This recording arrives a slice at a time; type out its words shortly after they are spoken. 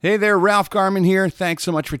Hey there, Ralph Garman here. Thanks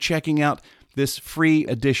so much for checking out this free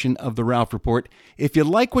edition of The Ralph Report. If you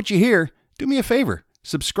like what you hear, do me a favor.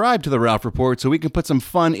 Subscribe to The Ralph Report so we can put some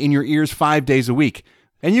fun in your ears 5 days a week.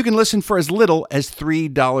 And you can listen for as little as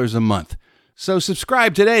 $3 a month. So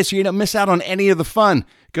subscribe today so you don't miss out on any of the fun.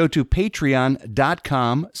 Go to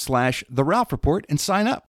patreon.com/The Ralph Report and sign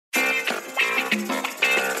up.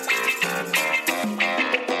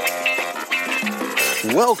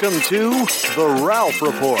 Welcome to The Ralph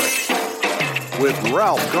Report with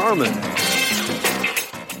Ralph Garman.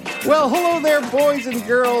 Well, hello there, boys and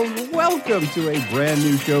girls. Welcome to a brand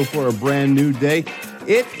new show for a brand new day.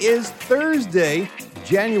 It is Thursday,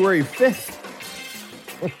 January 5th.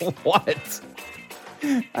 What?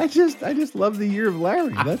 I just love the year of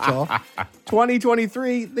Larry, that's all.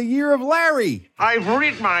 2023, the year of Larry. I've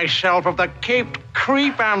rid myself of the caped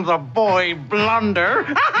creep and the boy blunder.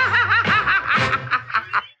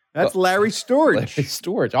 That's Larry Storch. Larry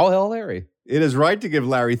Storch. All hell Larry. It is right to give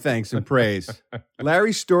Larry thanks and praise.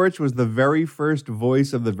 Larry Storch was the very first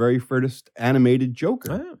voice of the very first animated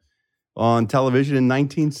Joker on television in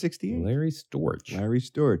 1968. Larry Storch. Larry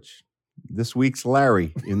Storch. This week's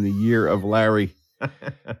Larry in the year of Larry.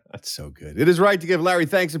 That's so good. It is right to give Larry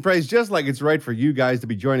thanks and praise, just like it's right for you guys to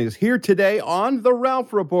be joining us here today on The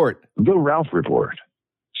Ralph Report. The Ralph Report.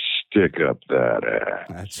 Stick up that ass.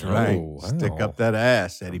 That's right. Oh, wow. Stick up that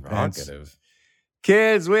ass, Eddie Pence. Provocative.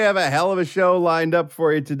 Kids, we have a hell of a show lined up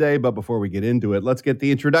for you today, but before we get into it, let's get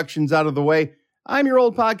the introductions out of the way. I'm your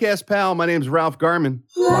old podcast pal. My name's Ralph Garman.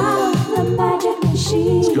 Ralph the Magic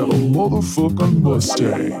Machine. He's got a motherfucking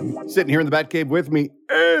Mustang. Sitting here in the Batcave with me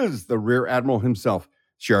is the Rear Admiral himself,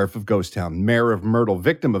 Sheriff of Ghost Town, Mayor of Myrtle,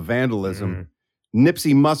 victim of vandalism,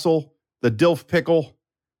 Nipsey Muscle, the Dilf Pickle.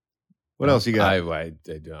 What else you got? I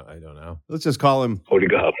don't know. Let's just call him Holy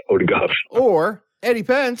God. or Eddie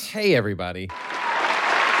Pence. Hey, everybody.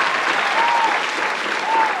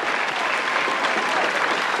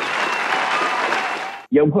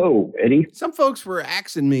 Yo ho, Eddie. Some folks were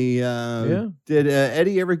asking me, did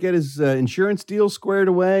Eddie ever get his insurance deal squared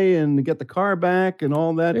away and get the car back and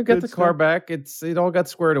all that? You got good the car stuff? back. It all got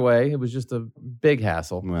squared away. It was just a big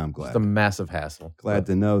hassle. Well, I'm Just glad. a massive hassle. Glad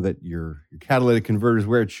to know that your catalytic converter is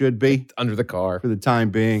where it should be Under the car for the time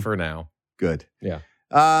being. for now. Good.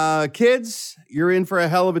 Yeah. Kids, you're in for a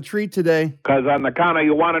hell of a treat today. Because on the counter,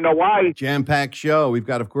 you want to know why? Jam-packed show. We've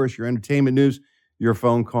got, of course, your entertainment news, your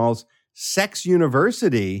phone calls, Sex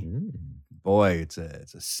University. Boy, it's a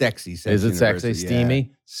sexy Sex Is it University. sexy? Steamy?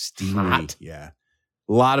 Yeah. Steamy. Hot. Yeah.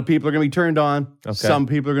 A lot of people are going to be turned on. Okay. Some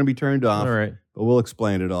people are going to be turned off. All right. But we'll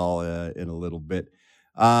explain it all in a little bit.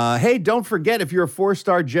 Hey, don't forget, if you're a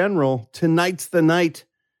 4-star general, tonight's the night,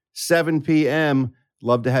 7 p.m.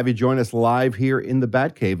 Love to have you join us live here in the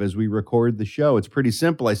Batcave as we record the show. It's pretty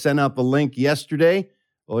simple. I sent out the link yesterday.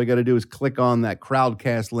 All you got to do is click on that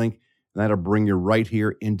Crowdcast link, and that'll bring you right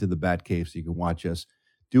here into the Batcave so you can watch us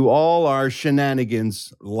do all our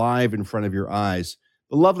shenanigans live in front of your eyes.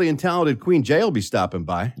 The lovely and talented Queen Jay will be stopping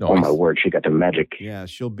by. Oh, my word, she got the magic. Yeah,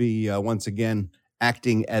 she'll be once again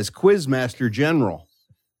acting as Quizmaster General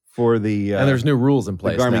for the And there's new rules in the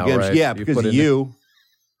place Garmin now, Games. right? Yeah, You because put of in- you.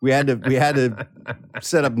 We had to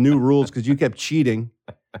set up new rules because you kept cheating.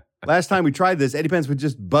 Last time we tried this, Eddie Pence would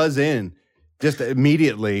just buzz in just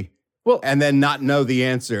immediately. Well- and then not know the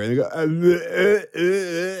answer. And, go,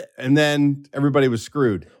 and then everybody was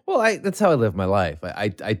screwed. Well, that's how I live my life. I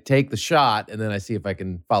take the shot, and then I see if I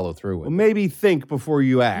can follow through with Well, it. maybe think before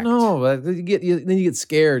you act. No, then you get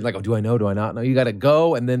scared. Like, oh, do I know? Do I not know? You got to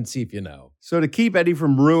go and then see if you know. So to keep Eddie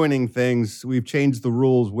from ruining things, we've changed the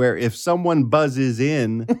rules where if someone buzzes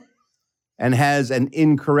in and has an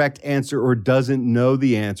incorrect answer or doesn't know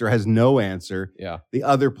the answer, has no answer, Yeah. the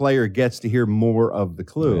other player gets to hear more of the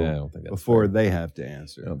clue Yeah, I don't think that's before fair. they have to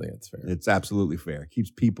answer. I don't think that's fair. It's absolutely fair. It keeps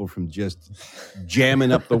people from just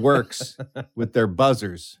jamming up the works with their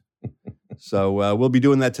buzzers. So we'll be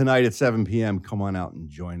doing that tonight at 7 p.m. Come on out and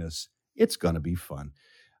join us. It's going to be fun.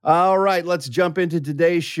 All right, let's jump into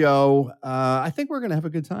today's show. I think we're going to have a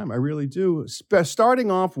good time. I really do. Starting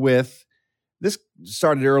off with, this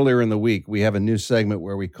started earlier in the week. We have a new segment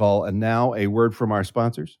where we call Now a Word from Our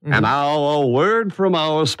Sponsors, And now a word from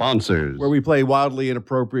our sponsors. where we play wildly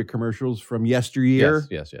inappropriate commercials from yesteryear.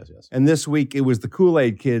 Yes. And this week, it was the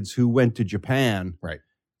Kool-Aid kids who went to Japan. Right.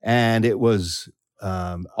 And it was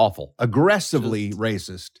Awful. aggressively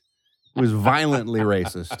racist. It was violently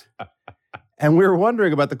racist. And we were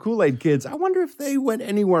wondering about the Kool-Aid kids. I wonder if they went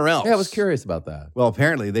anywhere else. Yeah, I was curious about that. Well,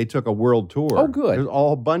 apparently they took a world tour. Oh, good. There's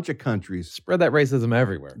all a bunch of countries Spread that racism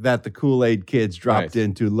everywhere. that the Kool-Aid kids dropped Nice.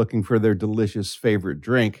 into looking for their delicious favorite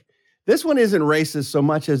drink. This one isn't racist so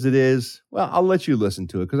much as it is, well, I'll let you listen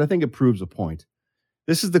to it because I think it proves a point.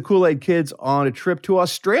 This is the Kool-Aid Kids on a trip to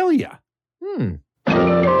Australia. To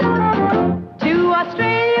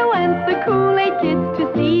Australia went the Kool-Aid Kids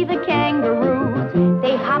to see the kangaroos.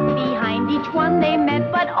 They hopped behind each one they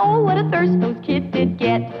met, but oh, what a thirst those kids did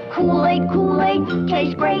get. Kool-Aid, Kool-Aid,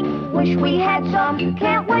 tastes great. Wish we had some,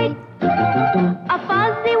 can't wait. A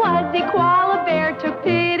fuzzy-wuzzy koala bear took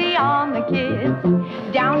pity on the kids.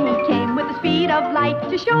 Down he came with the speed of light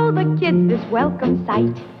to show the kids this welcome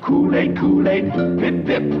sight. Kool-Aid, Kool-Aid, pip,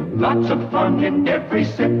 pip, lots of fun in every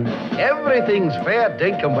sip. Everything's fair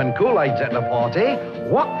dinkum when Kool-Aid's at the party.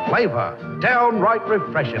 What flavor? Downright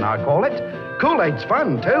refreshing, I call it. Kool-Aid's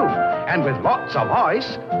fun, too. And with lots of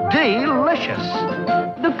ice, delicious.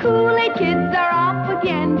 The Kool-Aid Kids are off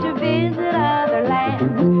again to visit other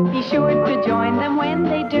lands. Be sure to join them when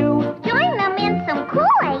they do. Join them in some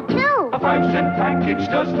Kool-Aid, too. A 5-cent package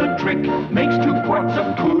does the trick, makes 2 quarts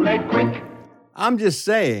of Kool-Aid quick. I'm just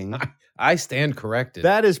saying. I stand corrected.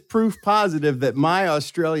 That is proof positive that my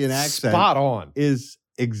Australian accent spot on is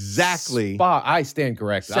exactly I stand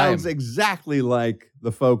corrected. Sounds exactly like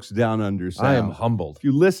the folks down under sound. I am humbled. If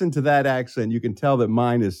you listen to that accent, you can tell that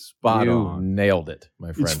mine is spot you on. Nailed it,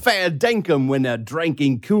 my friend. It's fair dinkum when they're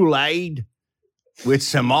drinking Kool-Aid with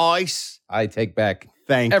some ice. I take back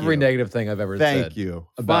every negative thing I've ever said. Thank you.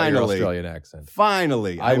 About your Australian accent.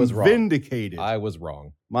 Finally, I was wrong. Vindicated. I was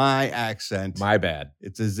wrong. My accent. My bad.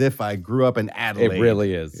 It's as if I grew up in Adelaide. It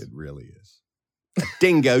really is. It really is. A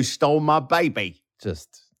dingo stole my baby.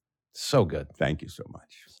 Just so good. Thank you so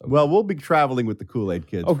much. So well, we'll be traveling with the Kool-Aid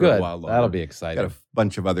Kids for good. a while longer. That'll be exciting. Got a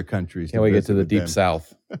bunch of other countries. Can't we get to the visit deep with them.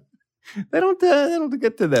 south? They don't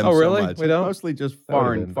get to them. Oh, really? So much. We don't? Mostly just That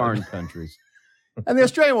would've been foreign countries. And the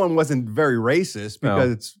Australian one wasn't very racist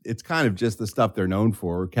because it's kind of just the stuff they're known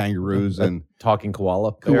for: kangaroos and talking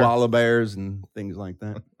koala bears and things like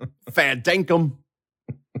that. Fat dinkum.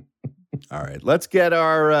 All right, let's get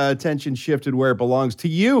our attention shifted where it belongs to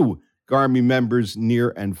you, Garmy members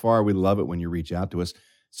near and far. We love it when you reach out to us.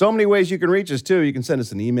 So many ways you can reach us, too. You can send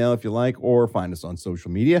us an email if you like or find us on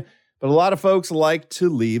social media. But a lot of folks like to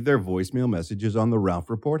leave their voicemail messages on the Ralph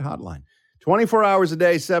Report hotline. 24 hours a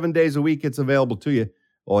day, 7 days a week, it's available to you.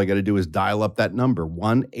 All you got to do is dial up that number,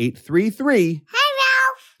 1-833. Hi,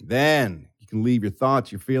 Ralph. Then you can leave your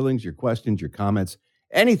thoughts, your feelings, your questions, your comments,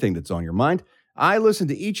 anything that's on your mind. I listen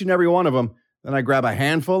to each and every one of them. Then I grab a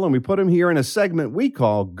handful and we put them here in a segment we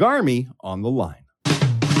call Garmy on the Line.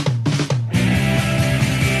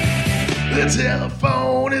 The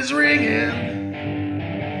telephone is ringing.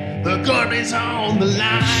 The Garmy's on the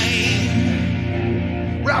line.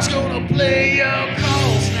 Ralph's gonna play your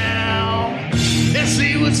calls now and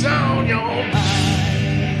see what's on your mind.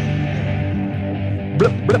 Blah,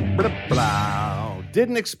 blah, blah, blah.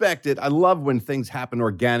 Didn't expect it. I love when things happen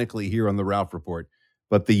organically here on the Ralph Report.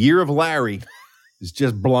 But the year of Larry is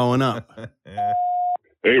just blowing up.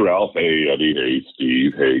 Hey, Ralph. Hey, Eddie. Hey,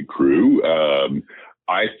 Steve. Hey, crew.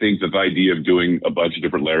 I think that the idea of doing a bunch of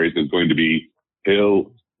different Larrys is going to be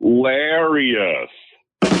hilarious.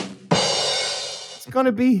 It's going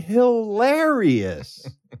to be hilarious.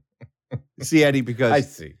 See, Eddie, because I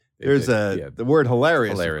see. There's the word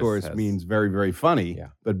hilarious of course, has, means very, very funny. Yeah.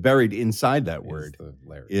 But buried inside that word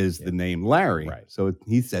is the name Larry. Right. So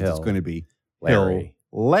he says it's going to be Larry.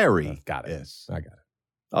 Larry. Got it. Yes. I got it.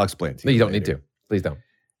 I'll explain it to No, you. you don't need to. Please don't.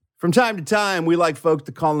 From time to time, we like folks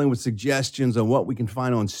to call in with suggestions on what we can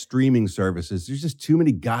find on streaming services. There's just too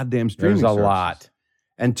many goddamn streaming There's a services. lot.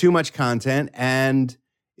 And too much content. And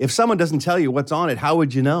if someone doesn't tell you what's on it, how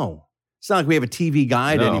would you know? It's not like we have a TV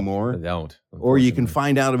guide anymore. They don't. Or you can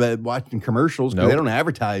find out about watching commercials because they don't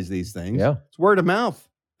advertise these things. Yeah. It's word of mouth.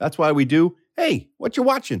 That's why we do, hey, what you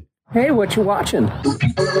watching? Hey, what you watching? So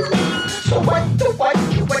what you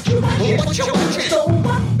watching? What you watching? So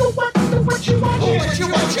what you watching? What you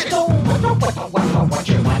watching? So what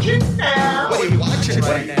you watching now? What are you watching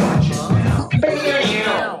right now?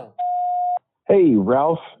 Hey,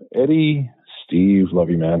 Ralph, Eddie, Steve, love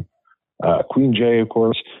you, man. Queen J, of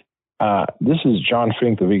course. This is John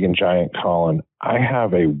Fink, the vegan giant, calling. I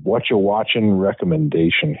have a what you watching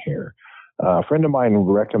recommendation here. A friend of mine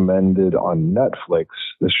recommended on Netflix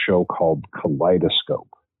this show called Kaleidoscope.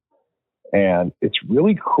 And it's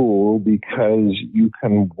really cool because you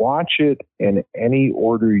can watch it in any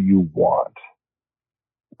order you want.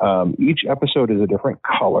 Each episode is a different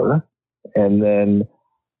color, and then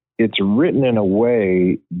it's written in a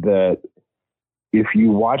way that if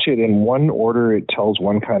you watch it in one order, it tells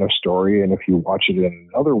one kind of story, and if you watch it in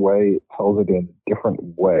another way, it tells it in a different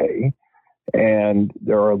way. And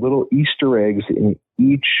there are little Easter eggs in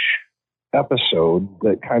each episode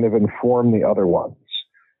that kind of inform the other ones.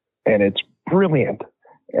 And it's brilliant.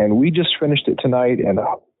 And we just finished it tonight, and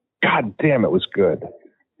God damn, it was good.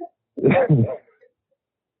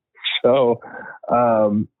 So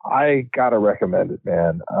I gotta recommend it,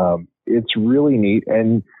 man. It's really neat,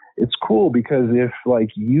 and it's cool because if like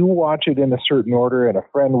you watch it in a certain order and a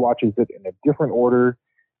friend watches it in a different order,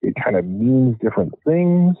 it kind of means different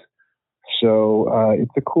things. So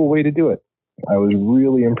it's a cool way to do it. I was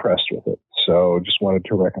really impressed with it. So just wanted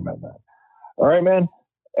to recommend that. All right, man.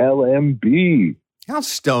 LMB. How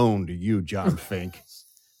stoned are you, John Fink?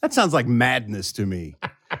 That sounds like madness to me.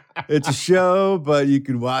 It's a show, but you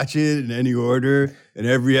can watch it in any order, and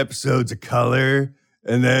every episode's a color,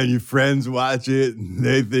 and then your friends watch it, and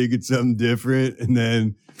they think it's something different, and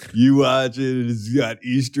then you watch it, and it's got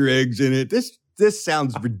Easter eggs in it. This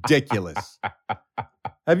sounds ridiculous.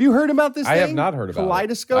 Have you heard about this thing? I have not heard about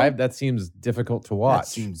Kaleidoscope? That seems difficult to watch. That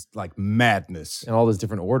seems like madness. And all those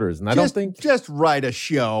different orders. And I don't think... Just write a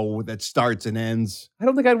show that starts and ends. I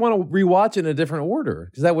don't think I'd want to rewatch it in a different order.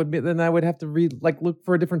 Because that would be... Then I would have to look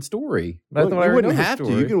for a different story. Well, you wouldn't have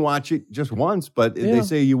to. You can watch it just once, but they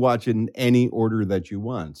say you watch it in any order that you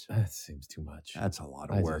want. That seems too much. That's a lot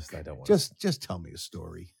of work. I don't want just tell me a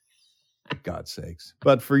story. For God's sakes.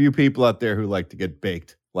 But for you people out there who like to get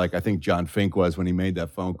baked, like I think John Fink was when he made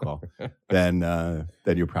that phone call, then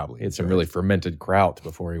you're probably... He had some really fermented kraut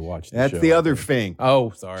before he watched the That's show. the other Fink.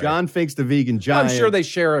 Oh, sorry. John Fink's the vegan giant. I'm sure they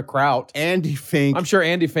share a kraut. Andy Fink. I'm sure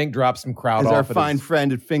Andy Fink dropped some kraut is off our at fine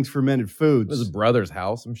friend at Fink's Fermented Foods. It was his brother's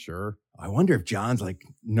house, I'm sure. I wonder if John's like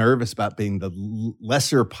nervous about being the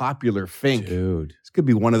lesser popular Fink. Dude. This could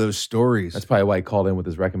be one of those stories. That's probably why he called in with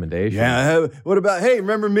his recommendation. Yeah. What about, hey,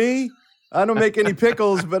 remember me? I don't make any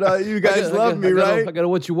pickles, but you guys love me, right? I got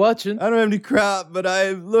what you watching. I don't have any crap, but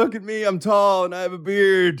look at me. I'm tall and I have a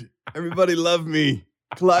beard. Everybody love me.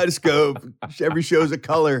 Kaleidoscope. Every show's a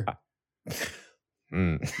color.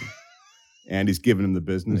 Andy's giving him the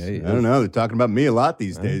business. Yeah, I don't know. They're talking about me a lot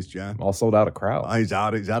these days, John. I'm all sold out of kraut. Oh, he's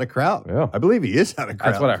out of kraut. Yeah. I believe he is out of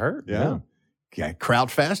kraut. That's what I heard. Yeah. Kraut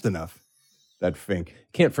fast enough. That Fink.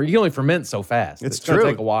 You can only ferment so fast. It's gonna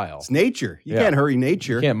true. take a while. It's nature. You can't hurry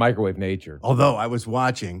nature. You can't microwave nature. Although I was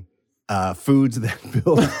watching foods that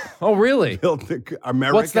built. Oh, really? Built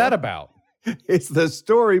America. What's that about? It's the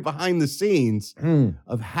story behind the scenes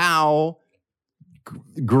of how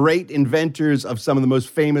great inventors of some of the most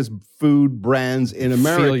famous food brands in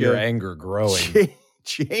America. Feel your anger growing.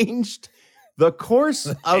 Changed the course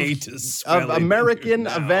of American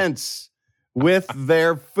events with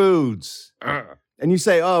their foods. And you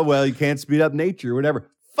say, oh, well, you can't speed up nature or whatever.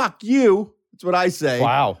 Fuck you. That's what I say.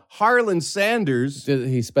 Wow. Harlan Sanders. Did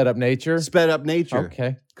he sped up nature? Sped up nature.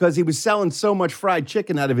 Okay. Because he was selling so much fried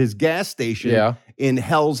chicken out of his gas station in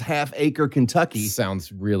Hell's Half Acre, Kentucky.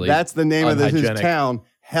 Sounds really That's the name of his unhygienic. town,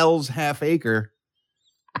 Hell's Half Acre.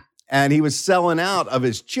 And he was selling out of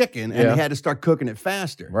his chicken, and he had to start cooking it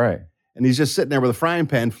faster. Right. And he's just sitting there with a frying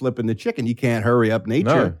pan flipping the chicken. You can't hurry up nature.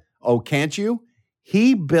 No. Oh, can't you?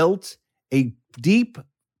 He built a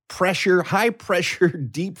high pressure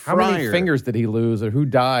deep fryer. How many fingers did he lose, or who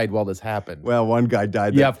died while this happened? Well, one guy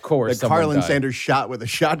died. Yeah, of course. That Harlan Sanders shot with a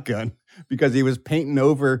shotgun because he was painting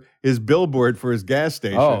over his billboard for his gas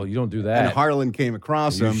station. Oh, you don't do that. And Harlan came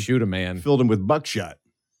across him. Shoot a man. Filled him with buckshot.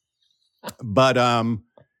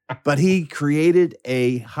 But he created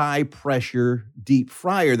a high pressure deep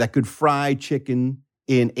fryer that could fry chicken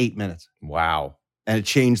in 8 minutes. Wow. And it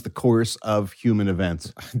changed the course of human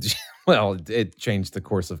events. Well, it changed the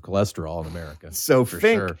course of cholesterol in America. So Andy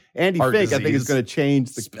Fink, Heart I think, is disease. going to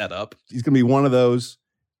change the Sped up. He's going to be one of those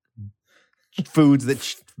foods that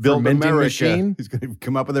built Fermenting America. machine? He's going to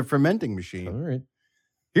come up with a fermenting machine. All right.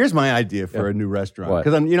 Here's my idea for a new restaurant, What?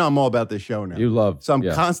 because I'm all about this show now. You love. So I'm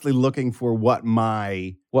constantly looking for what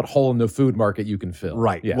hole in the food market you can fill.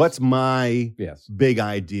 right. Yes. What's my big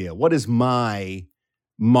idea? What is my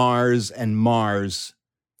Mars and Mars?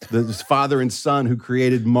 The father and son who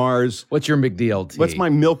created Mars. What's your McDLT? What's my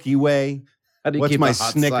Milky Way? How do you What's keep my the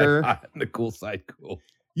hot Snicker? side hot and the cool side cool?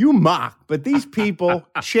 You mock, but these people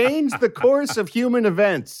changed the course of human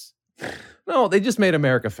events. No, they just made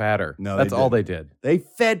America fatter. No, that's they all didn't. they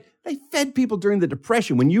did. They fed people during the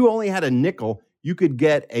Depression. When you only had a nickel, you could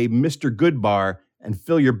get a Mr. Good bar and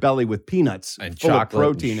fill your belly with peanuts And full chocolate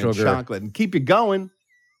of protein and sugar. chocolate and keep you going.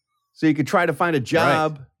 So you could try to find a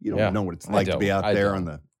job. Right. You don't Yeah. know what it's I like to be don't. out I there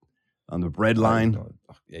don't. on the bread line.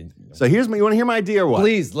 Yeah, So you want to hear my idea or what?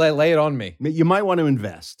 Please lay it on me. You might want to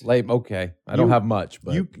invest. Okay. I don't have much,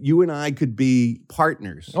 but You and I could be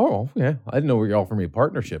partners. Oh, yeah. I didn't know we were offering me a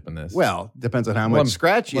partnership in this. Well, depends on how much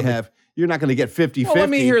scratch you let me- have. You're not going to get 50-50. Well, let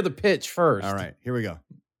me hear the pitch first. All right, here we go.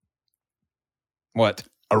 What?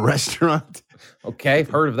 A restaurant. Okay,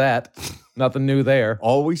 heard of that. Nothing new there.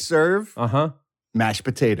 All we serve, mashed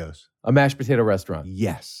potatoes. A mashed potato restaurant.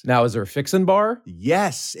 Yes. Now, is there a fixin' bar?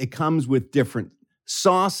 Yes. It comes with different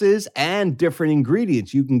sauces and different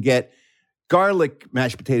ingredients. You can get garlic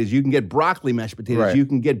mashed potatoes. You can get broccoli mashed potatoes. Right. You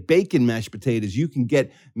can get bacon mashed potatoes. You can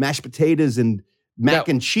get mashed potatoes and mac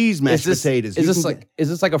and cheese mashed potatoes. Is this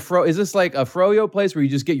like a froyo place where you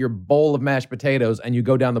just get your bowl of mashed potatoes and you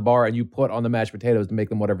go down the bar and you put on the mashed potatoes to make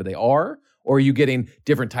them whatever they are? Or are you getting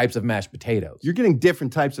different types of mashed potatoes? You're getting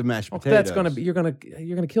different types of mashed potatoes. That's gonna be you're gonna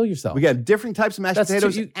kill yourself. We got different types of mashed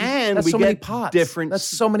potatoes, and that's we so get many pots. different. That's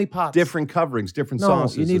so many pots. Different coverings, different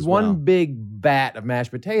sauces. You need as one well. big vat of mashed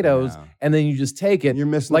potatoes, and then you just take it. You're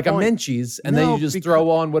missing like the a point. Menchie's, and then you just throw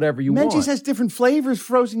on whatever you want. Menchie's has different flavors.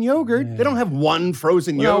 Frozen yogurt. They don't have one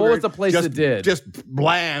frozen yogurt. What was the place that did? Just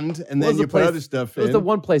bland, and then you put other stuff in. It was the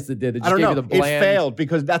one place that did. It just I don't gave know. you the bland. It failed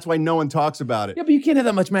because that's why no one talks about it. Yeah, but you can't have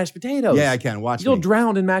that much mashed potatoes. Yeah, I can. Watch You'll me.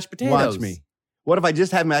 drown in mashed potatoes. Watch me. What if I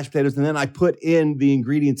just have mashed potatoes and then I put in the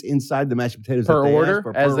ingredients inside the mashed potatoes Per that they order? ask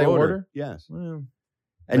for, As per they order? Yes. Well,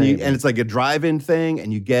 And maybe. it's like a drive-in thing,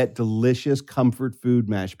 and you get delicious comfort food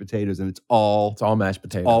mashed potatoes, and it's all mashed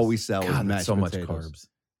potatoes. All we sell God, is that's mashed so much potatoes. carbs.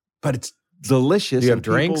 But it's delicious. Do you have and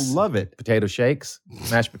people drinks? Love it. Potato shakes,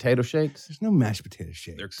 mashed potato shakes. There's no mashed potato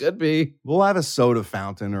shakes. There could be. We'll have a soda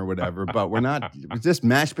fountain or whatever, but we're not. It's just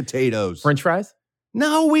mashed potatoes. French fries.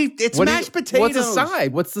 No, it's mashed potatoes. What's the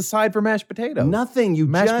side? What's the side for mashed potatoes? Nothing. You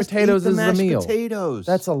mashed just potatoes eat the is mashed the meal. Potatoes.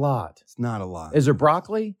 That's a lot. It's not a lot. Is there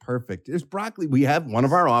broccoli? Perfect. There's broccoli. We have one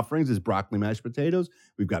of our offerings is broccoli mashed potatoes.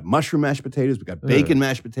 We've got mushroom mashed potatoes. We've got bacon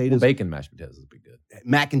mashed potatoes. Well, bacon mashed potatoes would be good.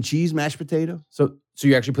 Mac and cheese mashed potato. So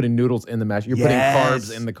you're actually putting noodles in the mashed. You're putting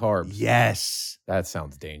carbs in the carbs. Yes. That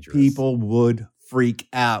sounds dangerous. People would freak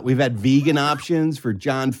out. We've had vegan options for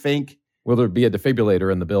John Fink. Will there be a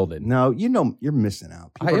defibrillator in the building? No, you're missing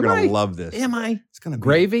out. People are going to love this. Am I? It's going to be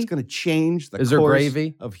gravy. It's going to change the Is there course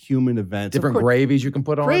gravy? of human events. Different gravies you can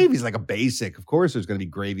put on? Gravy's like a basic. Of course, there's going to be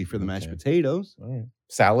gravy for the mashed potatoes. All right.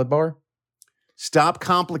 Salad bar? Stop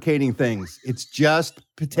complicating things. It's just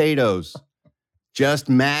potatoes. Just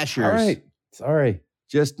mashers. All right. Sorry.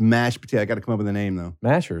 Just mashed potato. I got to come up with a name, though.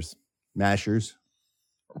 Mashers. Mashers.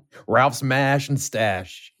 Ralph's Mash and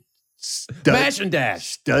Stash. Mash and Dash.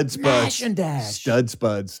 Stud Spuds. Mash and Dash. Stud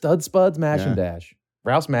Spuds. Stud Spuds, Mash Yeah. and Dash.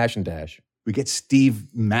 Ralph's Mash and Dash. We get Steve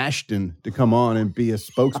Mashton to come on and be a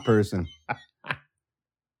spokesperson. I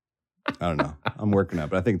don't know. I'm working up,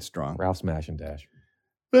 but I think it's strong. Ralph's Mash and Dash.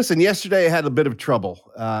 Listen, yesterday I had a bit of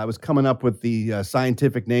trouble. I was coming up with the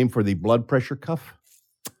scientific name for the blood pressure cuff.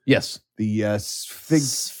 Yes. The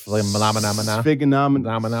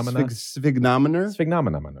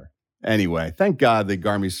Sphygnometer. Anyway, thank God that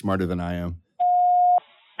Garmy's smarter than I am.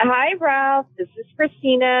 Hi, Ralph. This is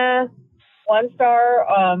Christina,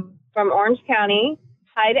 1-star from Orange County.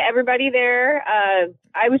 Hi to everybody there.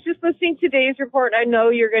 I was just listening to today's report. I know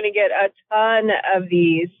you're going to get a ton of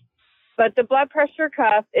these, but the blood pressure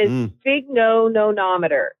cuff is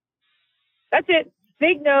sphygnonometer. That's it.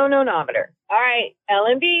 Sphygnonometer. All right,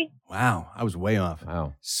 LMB. Wow, I was way off.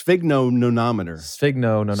 Wow. Sphygnonometer.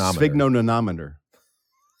 Sphygnonometer.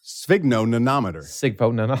 Sphygnonometer.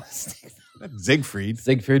 Sigphonanometer. Siegfried.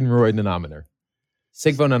 Siegfried and Roy nanometer.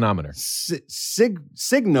 Sigphonanometer.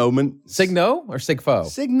 Signomen. Signo or Sigfo?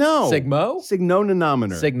 Signo. Sigmo?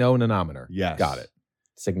 Signonometer. Signonometer. Yes. Got it.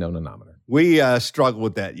 Signonometer. We struggled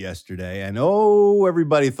with that yesterday, and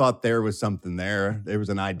everybody thought there was something there. There was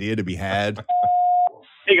an idea to be had.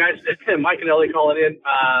 Hey guys, it's Mike and Ellie calling in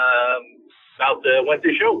about the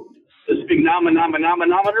Wednesday show. The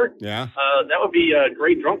Sphygnometer. Yeah. That would be a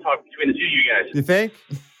great drunk talk between the two of you guys. You think?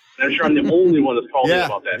 And I'm sure I'm the only one that's called in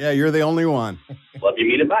about that. Yeah, you're the only one. Love you,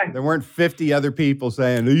 mean it, bye. There weren't 50 other people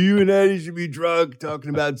saying, you and Eddie should be drunk talking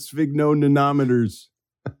about sphygnonometers.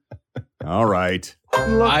 All right.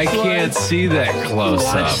 I can't see that close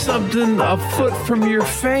up. Something a foot from your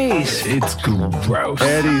face. It's gross.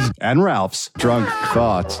 Eddie's and Ralph's drunk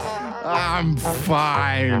thoughts. I'm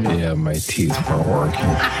fine. Yeah, my teeth weren't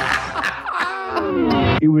working.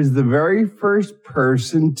 He was the very first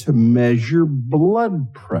person to measure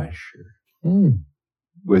blood pressure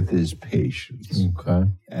with his patients. Okay.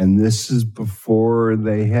 And this is before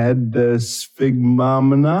they had the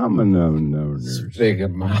sphygnometer.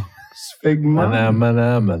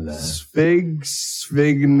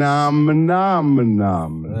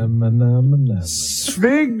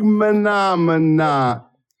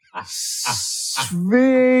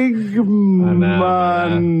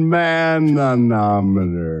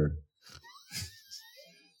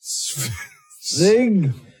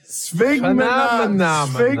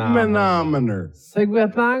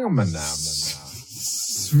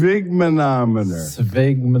 Svigmanometer.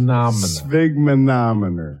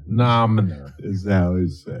 Nominer. Is how he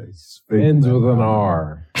says. Ends with an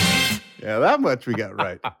R. Yeah, that much we got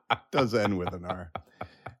right. Does end with an R.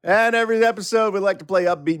 And every episode, we like to play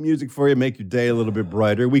upbeat music for you, make your day a little bit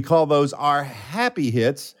brighter. We call those our happy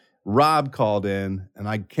hits. Rob called in, and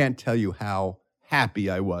I can't tell you how happy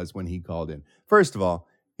I was when he called in. First of all,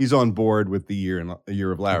 he's on board with the year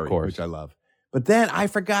of Larry, which I love. But then I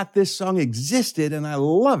forgot this song existed, and I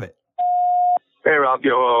love it. Hey, Ralph,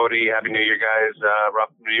 yo, Odie. Happy New Year, guys. Rob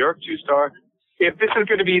from New York, 2-star. If this is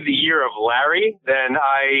going to be the year of Larry, then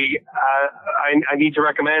I need to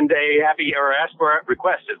recommend a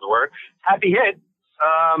request is the word, happy hit.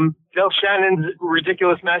 Del Shannon's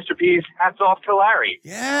ridiculous masterpiece, Hats Off to Larry.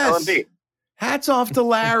 Yes. LMB. Hats Off to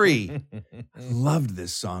Larry. I loved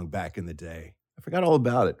this song back in the day. I forgot all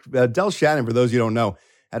about it. Del Shannon, for those you don't know,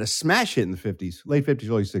 had a smash hit in the 50s, late 50s,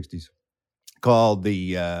 early 60s, called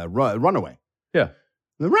the Runaway. Yeah.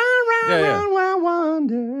 The Run, Wild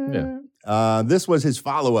Wonder. Yeah. This was his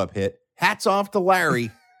follow-up hit, Hats Off to Larry,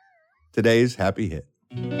 today's happy hit.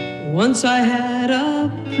 Once I had a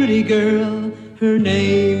pretty girl, her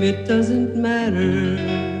name, it doesn't matter.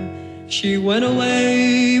 She went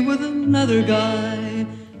away with another guy,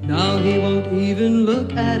 now he won't even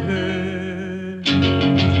look at her.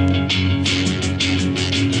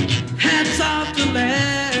 Hats off to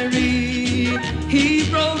Larry, he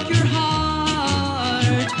broke your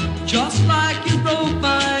heart, just like you broke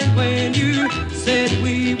mine when you said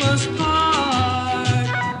we must part.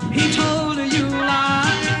 He told you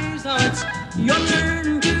lies, now it's your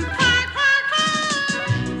turn to cry, cry,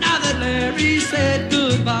 cry. Now that Larry said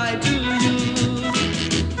goodbye to you,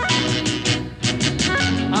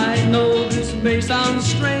 I know this may sound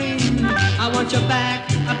strange, I want you back,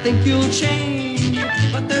 I think you'll change,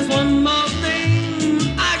 but there's one more thing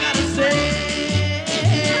I gotta say.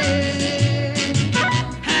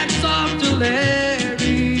 Hats off to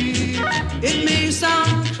Larry, it may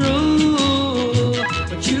sound cruel,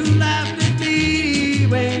 but you laughed at me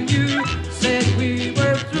when you said we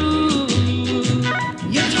were through.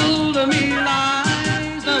 You told me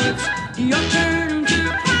lies, now it's your turn to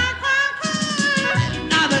cry, cry, cry.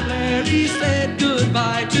 Now that Larry said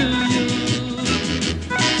goodbye to you.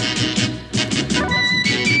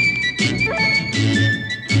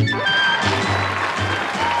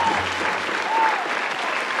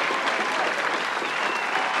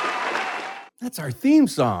 That's our theme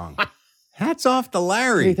song. Hats off to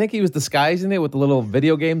Larry. Do you think he was disguising it with the little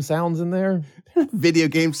video game sounds in there? Video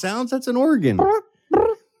game sounds? That's an organ.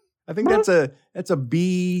 I think that's a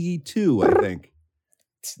B2, I think.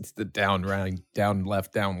 It's the down,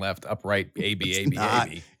 left, upright, A, B, A, B, A,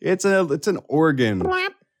 B. It's an organ.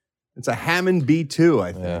 It's a Hammond B2,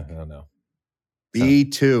 I think. Yeah, I don't know.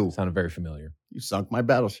 B2. Sounded very familiar. You sunk my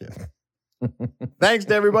battleship. Thanks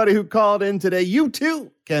to everybody who called in today. You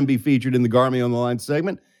too can be featured in the Garmy on the Line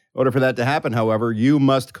segment. In order for that to happen, however, you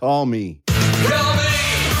must call me. Call me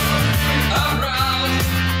around.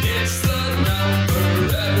 It's the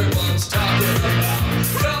number everyone's talking about.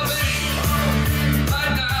 Call me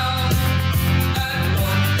right now at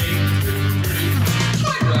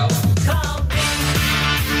 1-833. Call me.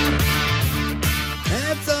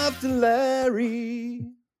 Hats off to Larry.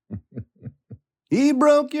 He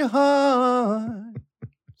broke your heart.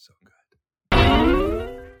 So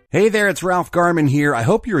good. Hey there, it's Ralph Garman here. I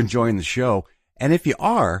hope you're enjoying the show. And if you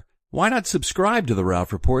are, why not subscribe to the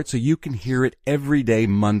Ralph Report so you can hear it every day,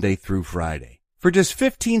 Monday through Friday? For just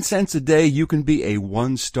 15 cents a day, you can be a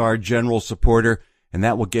 1-star general supporter, and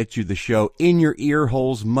that will get you the show in your ear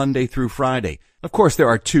holes Monday through Friday. Of course, there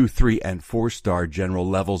are 2, 3, and 4-star general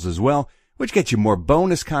levels as well, which get you more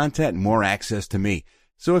bonus content and more access to me.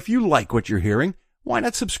 So if you like what you're hearing, why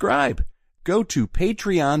not subscribe? Go to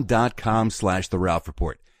patreon.com/The Ralph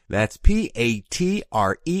Report. That's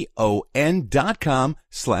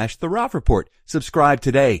patreon.com/The Ralph Report. Subscribe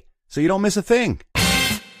today so you don't miss a thing.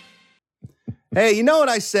 Hey, you know what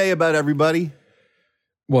I say about everybody?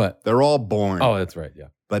 What? They're all born. Oh, that's right, yeah.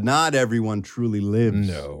 But not everyone truly lives.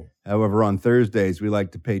 No. However, on Thursdays, we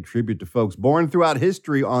like to pay tribute to folks born throughout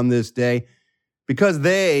history on this day because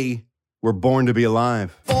they were born to be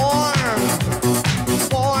alive. Born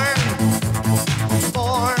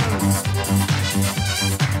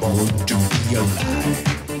to be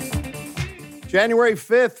alive. January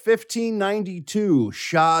 5th, 1592,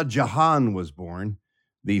 Shah Jahan was born,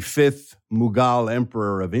 the 5th Mughal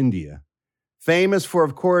emperor of India. Famous for,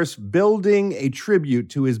 of course, building a tribute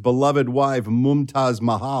to his beloved wife, Mumtaz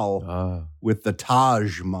Mahal, with the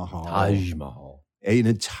Taj Mahal. Taj Mahal. An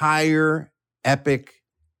entire epic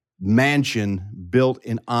mansion built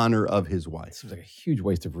in honor of his wife. Seems like a huge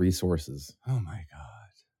waste of resources. Oh my God.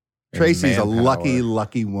 And Tracy's a manpower.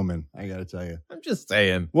 lucky woman, I got to tell you. I'm just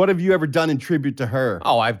saying. What have you ever done in tribute to her?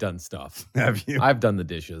 Oh, I've done stuff. Have you? I've done the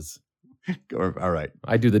dishes. All right.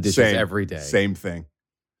 I do the dishes every day. Same thing.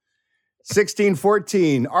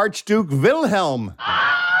 1614, Archduke Wilhelm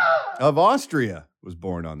of Austria was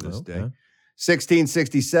born on this day.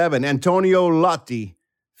 1667, Antonio Lotti,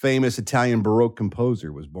 famous Italian Baroque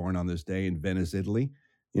composer, was born on this day in Venice, Italy.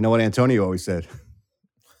 You know what Antonio always said?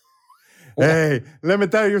 Hey, let me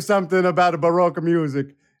tell you something about Baroque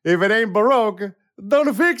music. If it ain't Baroque,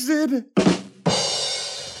 don't fix it.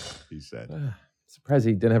 He said. Surprised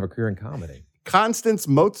he didn't have a career in comedy. Constance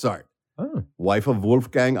Mozart, wife of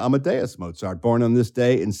Wolfgang Amadeus Mozart, born on this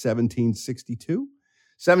day in 1762.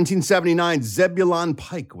 1779, Zebulon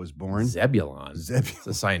Pike was born. Zebulon? It's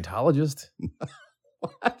a Scientologist?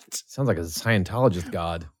 What? Sounds like a Scientologist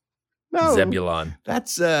god. No. Zebulon.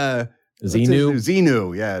 That's Xenu?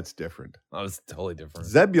 Xenu, yeah, it's different. Oh, it's totally different.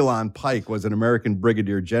 Zebulon Pike was an American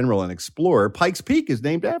brigadier general and explorer. Pikes Peak is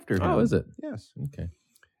named after him. Oh, is it? Yes. Okay.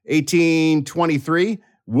 1823,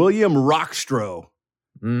 William Rockstro.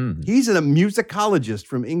 He's a musicologist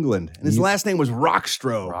from England, and his last name was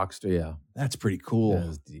Rockstro. Rockstro, yeah. That's pretty cool. Yeah,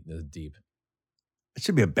 that's deep. It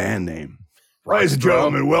should be a band name. Ladies and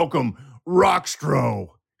gentlemen, welcome Rockstro.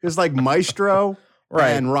 It's like Maestro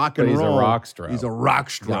and rock and But roll. He's a Rockstro. He's a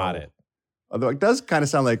Rockstro. Got it. Although it does kind of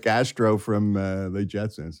sound like Astro from the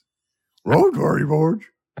Jetsons. Roadbury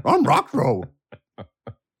George. I'm Rockstro.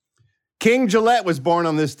 King Gillette was born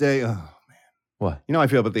on this day. Oh, man. What? You know how I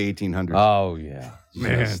feel about the 1800s. Oh, yeah.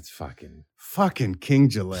 Man. Just fucking King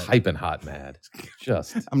Gillette. Piping hot mad.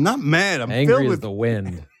 Just. I'm not mad. I'm angry filled as with the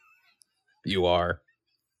wind. You are.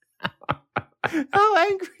 How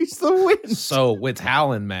angry is the wind? So it's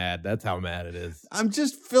howling mad. That's how mad it is. I'm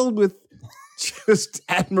just filled with just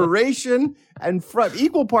admiration and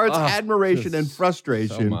equal parts admiration and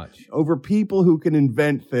frustration so much. over people who can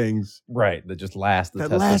invent things. Right. That just last the that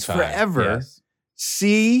test last of time. forever. Yes.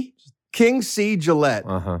 King C. Gillette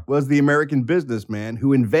was the American businessman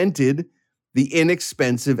who invented the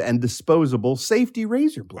inexpensive and disposable safety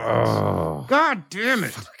razor blades. Oh, God damn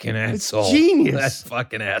it. fucking asshole. It's genius. That's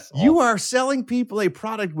fucking asshole. You are selling people a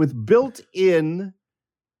product with built-in,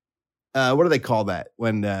 what do they call that?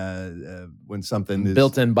 When something is...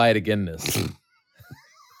 Built-in bite-againness.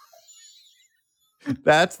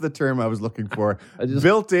 That's the term I was looking for.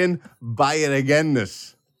 Built-in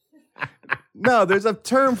buy-it-againness. No, there's a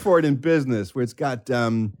term for it in business where it's got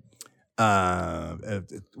when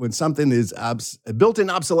something is built-in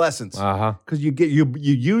obsolescence. Because you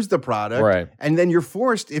use the product, Right. and then you're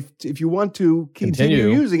forced if you want to continue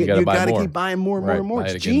using it, you got to keep buying more and more and more.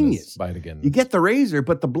 It's genius. Buy it again. You get the razor,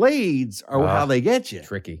 but the blades are how they get you.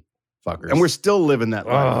 Tricky fuckers. And we're still living that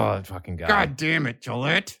life. Oh, that fucking guy. God damn it,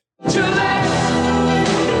 Gillette. He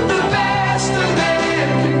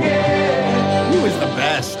was the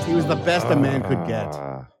best. He was the best a man could get.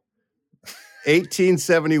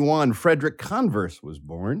 1871, Frederick Converse was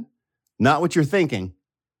born. Not what you're thinking.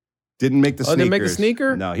 Didn't make the sneakers. Didn't make the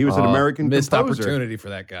sneaker? No, he was an American missed composer. opportunity for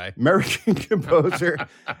that guy. American composer.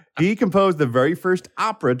 He composed the very first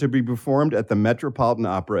opera to be performed at the Metropolitan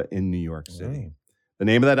Opera in New York City. Oh. The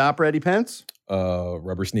name of that opera, Eddie Pence?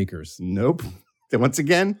 Rubber Sneakers. Nope. Once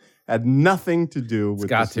again, had nothing to do with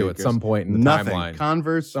Got the to at sneakers. some point in the Nothing. timeline.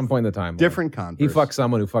 Converse. Some point in the timeline. Different Converse. He fucked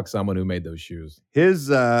someone who made those shoes.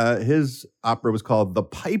 His opera was called The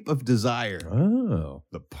Pipe of Desire. Oh.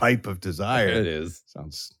 The Pipe of Desire. It is.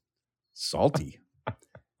 Sounds salty. Hey,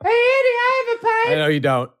 Eddie, I have a pipe. I know you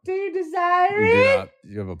don't. Do you desire You do it? not.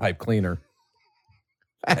 You have a pipe cleaner.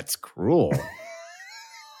 That's cruel.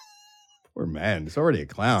 Poor man. It's already a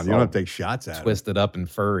clown. You don't have to take shots at him. Twisted up and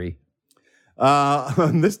furry.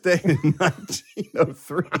 On this day in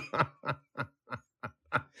 1903,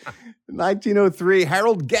 1903,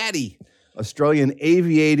 Harold Gatty, Australian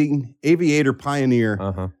aviator pioneer,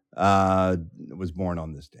 was born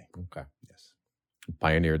on this day. Okay. Yes.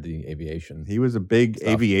 Pioneered the aviation. He was a big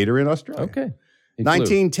aviator in Australia. Okay.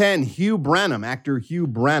 1910, Hugh Branham, actor Hugh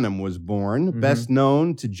Branham was born, best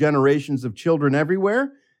known to generations of children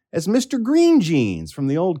everywhere as Mr. Green Jeans from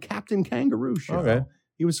the old Captain Kangaroo show. Okay.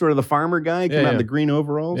 He was sort of the farmer guy, came out in the green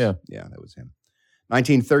overalls. Yeah. Yeah, that was him.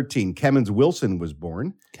 1913, Kemmons Wilson was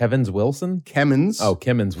born. Kevins Wilson? Kemmons. Oh,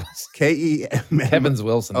 Kemmons Wilson. K-E-M-M. Kevins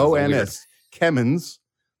Wilson. O-N-S. Kemmons.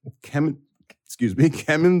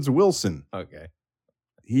 Kemmons Wilson. Okay.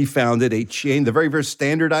 He founded a chain, the very first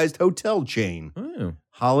standardized hotel chain. Oh.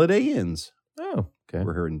 Holiday Inns. Oh, okay.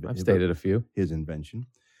 Were I've stayed at a few. His invention.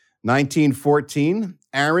 1914,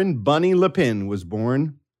 Aaron Bunny Lepin was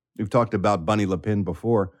born. We've talked about Bunny Lapin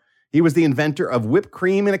before. He was the inventor of whipped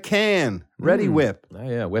cream in a can. Ready Whip. Oh,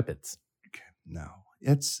 yeah, Whippets. No,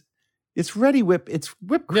 it's Ready Whip. It's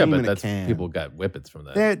whipped cream in a can. People got Whippets from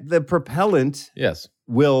that. The propellant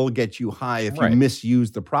will get you high if you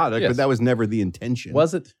misuse the product, but that was never the intention.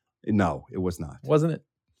 Was it? No, it was not. Wasn't it?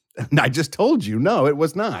 I just told you. No, it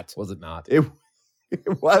was not. Was it not? It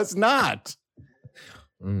was not.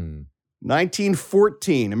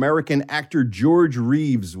 1914, American actor George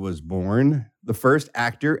Reeves was born, the first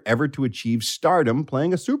actor ever to achieve stardom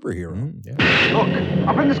playing a superhero. Look,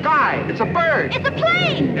 up in the sky. It's a bird. It's a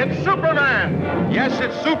plane. It's Superman. Yes,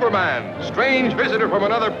 it's Superman. Strange visitor from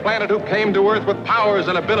another planet who came to Earth with powers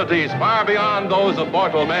and abilities far beyond those of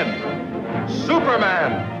mortal men.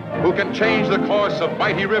 Superman, who can change the course of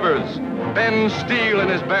mighty rivers, bend steel in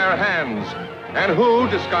his bare hands, and who,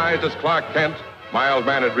 disguised as Clark Kent,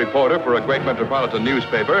 mild-mannered reporter for a great metropolitan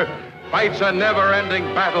newspaper, fights a never-ending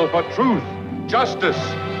battle for truth, justice,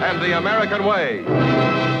 and the American way.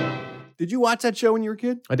 Did you watch that show when you were a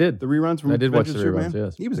kid? I did. The reruns from I did watch Adventures the of reruns, Superman?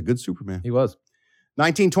 yes. He was a good Superman. He was.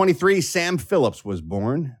 1923, Sam Phillips was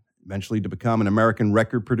born, eventually to become an American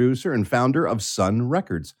record producer and founder of Sun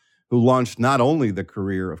Records, who launched not only the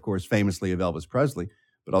career, of course, famously of Elvis Presley,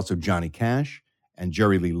 but also Johnny Cash and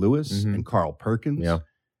Jerry Lee Lewis and Carl Perkins. Yeah.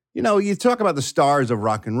 You know, you talk about the stars of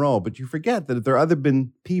rock and roll, but you forget that there have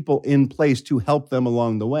been people in place to help them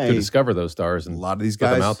along the way. To discover those stars. And a lot of these put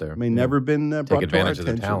guys them out there. may never been brought Take to advantage our of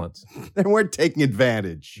their attention. talents. They weren't taking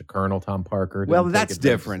advantage. The Colonel, Tom Parker. Well, didn't take that's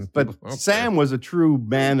advantage. different. But Sam was a true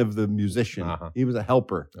man of the musician. He was a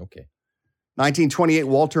helper. Okay. 1928,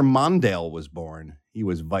 Walter Mondale was born. He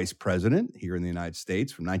was vice president here in the United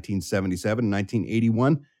States from 1977 to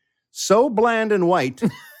 1981. So bland and white,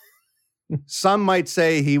 some might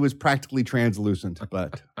say he was practically translucent.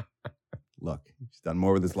 But look, he's done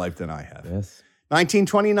more with his life than I have. Yes.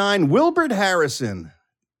 1929, Wilbert Harrison,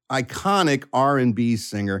 iconic R&B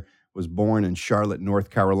singer, was born in Charlotte, North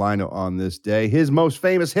Carolina on this day. His most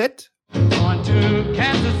famous hit? Going to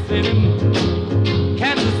Kansas City,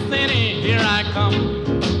 here I come.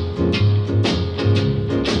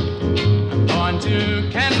 I'm going to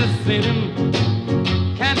Kansas City,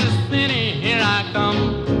 here I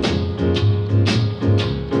come.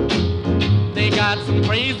 They got some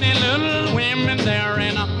crazy little women there,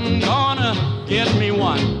 and I'm gonna get me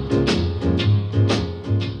one.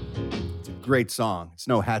 It's a great song. It's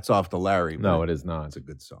no hats off to Larry. No, it is not. It's a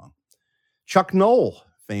good song. Chuck Noll,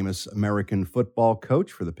 famous American football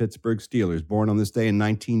coach for the Pittsburgh Steelers, born on this day in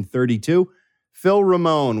 1932. Phil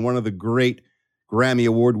Ramone, one of the great Grammy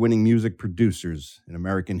Award-winning music producers in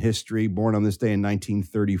American history, born on this day in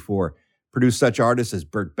 1934. Produced such artists as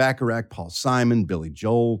Burt Bacharach, Paul Simon, Billy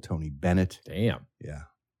Joel, Tony Bennett. Damn. Yeah,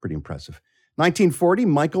 pretty impressive. 1940,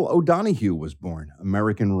 Michael O'Donoghue was born,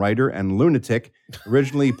 American writer and lunatic,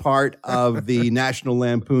 originally part of the National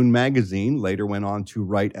Lampoon magazine, later went on to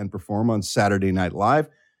write and perform on Saturday Night Live,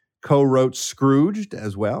 co-wrote Scrooged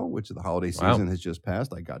as well, which the holiday season has just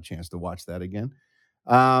passed. I got a chance to watch that again.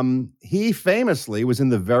 He famously was in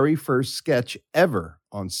the very first sketch ever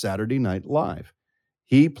on Saturday Night Live.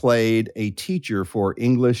 He played a teacher for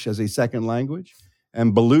English as a second language,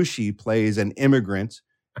 and Belushi plays an immigrant,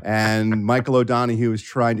 and Michael O'Donoghue is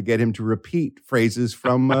trying to get him to repeat phrases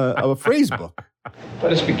from a phrase book.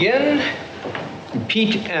 Let us begin.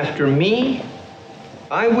 Repeat after me.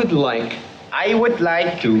 I would like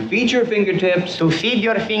to feed your fingertips to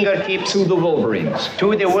the Wolverines.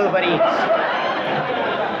 To the Wolverines.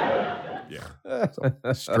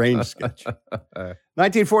 Strange sketch.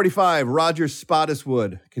 1945, Roger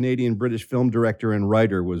Spottiswoode, Canadian-British film director and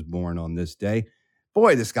writer, was born on this day.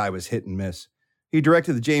 Boy, this guy was hit and miss. He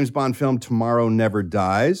directed the James Bond film Tomorrow Never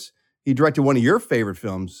Dies. He directed one of your favorite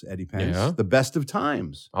films, Eddie Pence, The Best of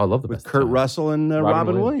Times. I love The with Best of Kurt Times. Russell and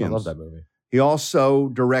Robin Williams. I love that movie. He also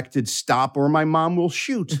directed Stop or My Mom Will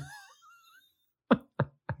Shoot.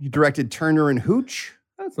 He directed Turner and Hooch.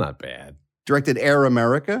 That's not bad. Directed Air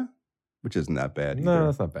America, which isn't that bad either. No,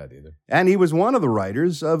 that's not bad either. And he was one of the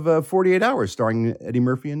writers of 48 Hours, starring Eddie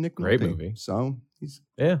Murphy and Nick Nolte. Great movie. So he's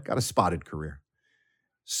got a spotted career.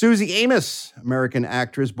 Susie Amos, American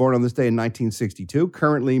actress, born on this day in 1962,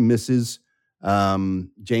 currently Mrs.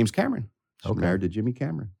 James Cameron. She's married to Jimmy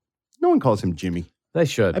Cameron. No one calls him Jimmy. They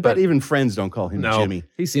should. I bet even friends don't call him Jimmy.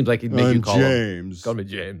 He seems like he'd make you call him James. Call me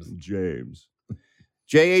James. James.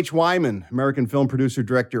 J.H. Wyman, American film producer,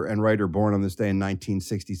 director, and writer, born on this day in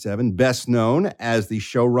 1967, best known as the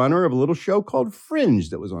showrunner of a little show called Fringe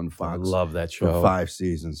that was on Fox. I love that show. For 5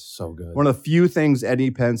 seasons. So good. One of the few things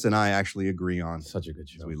Eddie Pence and I actually agree on. Such a good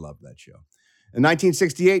show. We love that show. In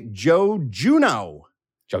 1968, Joe Juno.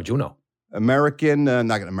 Joe Juno. American,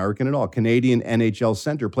 not American at all, Canadian NHL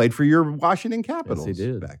center, played for your Washington Capitals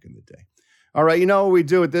back in the day. All right, you know what we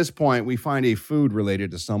do at this point? We find a food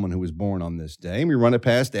related to someone who was born on this day, and we run it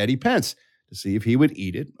past Eddie Pence to see if he would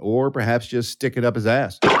eat it or perhaps just stick it up his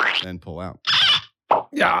ass and pull out.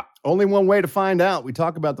 Yeah. Only one way to find out. We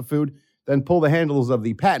talk about the food, then pull the handles of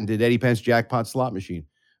the patented Eddie Pence jackpot slot machine.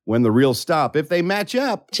 When the reels stop, if they match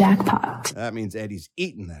up, jackpot. That means Eddie's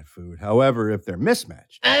eating that food. However, if they're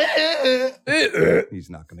mismatched, he's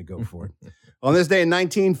not going to go for it. On this day in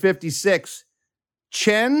 1956,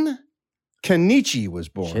 Chen Kenichi was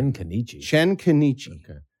born. Chen Kenichi. Chen Kenichi.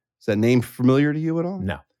 Okay. Is that name familiar to you at all?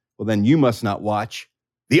 No. Well, then you must not watch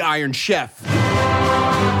The Iron Chef.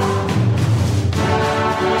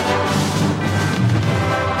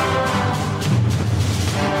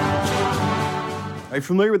 Are you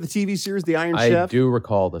familiar with the TV series, The Iron Chef? I do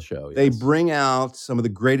recall the show, yes. They bring out some of the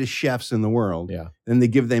greatest chefs in the world. Yeah. Then they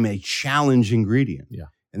give them a challenge ingredient. Yeah.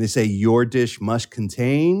 And they say, your dish must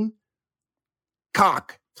contain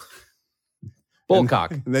cock.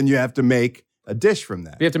 Bullcock. And then you have to make a dish from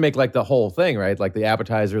that. You have to make like the whole thing, right? Like the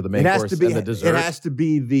appetizer, the main course, and the dessert. It has to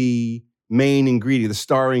be the main ingredient, the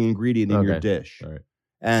starring ingredient in your dish. All right.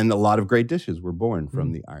 And a lot of great dishes were born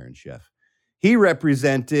from the Iron Chef. He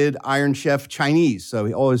represented Iron Chef Chinese,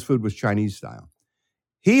 so all his food was Chinese style.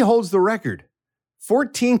 He holds the record.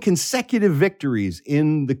 14 consecutive victories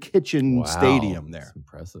in the kitchen stadium there. That's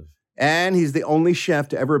impressive. And he's the only chef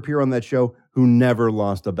to ever appear on that show who never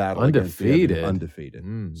lost a battle. Undefeated.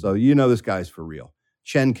 Undefeated. So you know this guy's for real.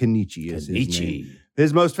 Chen Kenichi is his name.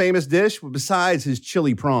 His most famous dish, besides his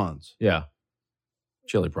chili prawns. Yeah.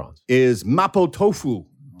 Chili prawns. Is mapo tofu.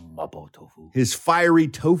 Mapo tofu. His fiery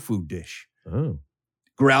tofu dish. Oh.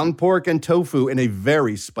 Ground pork and tofu in a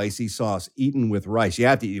very spicy sauce, eaten with rice. You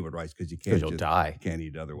have to eat it with rice because you can't. You'll die. You can't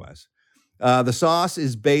eat it otherwise. The sauce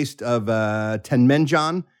is based of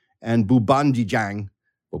tenmenjan and bubanjijang.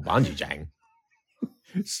 Bubanjijang.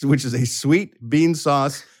 Which is a sweet bean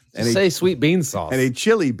sauce. Say sweet bean sauce. And a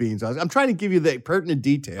chili bean sauce. I'm trying to give you the pertinent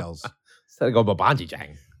details. Instead of go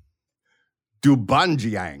bubanjijang.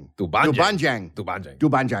 Dubanjiang. Dubanjang.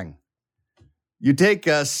 Dubanjang. You take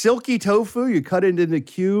silky tofu, you cut it into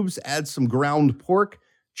cubes, add some ground pork,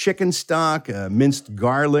 chicken stock, minced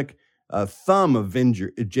garlic, a thumb of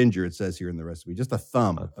ginger, it says here in the recipe. Just a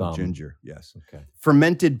thumb of ginger, yes. Okay.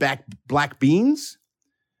 Fermented black beans,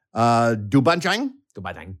 dubanjang,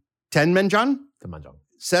 tenmenjan,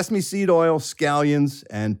 sesame seed oil, scallions,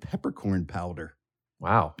 and peppercorn powder.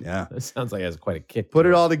 Wow. Yeah. That sounds like it has quite a kick. Put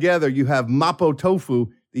it all together, you have mapo tofu,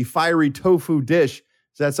 the fiery tofu dish.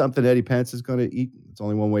 Is that something Eddie Pence is going to eat? It's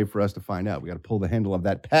only one way for us to find out. We got to pull the handle of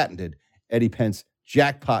that patented Eddie Pence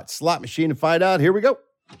jackpot slot machine and find out. Here we go.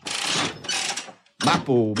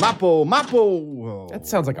 Mapo. Oh. That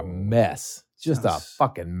sounds like a mess. Just a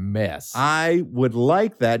fucking mess. I would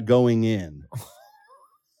like that going in.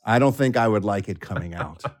 I don't think I would like it coming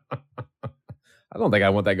out. I don't think I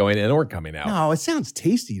want that going in or coming out. No, it sounds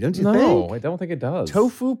tasty, don't you think? No, I don't think it does.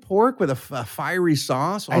 Tofu pork with a fiery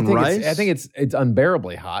sauce on rice? I think it's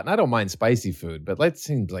unbearably hot. And I don't mind spicy food, but that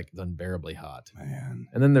seems like it's unbearably hot. Man.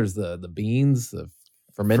 And then there's the beans, the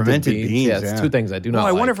fermented beans. Yeah, it's two things I do not like.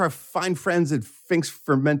 I wonder if our fine friends at Fink's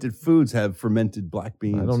Fermented Foods have fermented black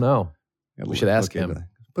beans. I don't know. We should ask him.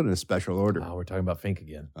 Put in a special order. Oh, we're talking about Fink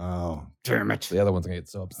again. Oh, damn it. The other one's going to get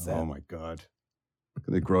so upset. Oh, my God.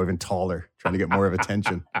 They grow even taller, trying to get more of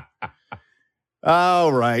attention.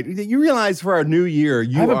 All right. You realize for our new year,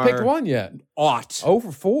 you I haven't picked one yet. 0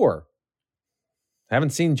 for 4.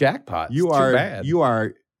 Haven't seen jackpot. You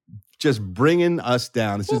are just bringing us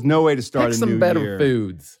down. This is no way to start pick a new some better year.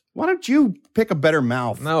 foods. Why don't you pick a better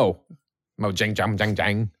mouth? No, jang, jang, jang,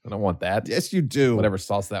 jang. I don't want that. Yes, you do. Whatever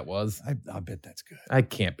sauce that was. I bet that's good. I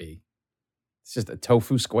can't be. It's just a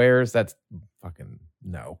tofu squares. That's fucking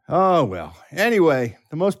no. Oh, well. Anyway,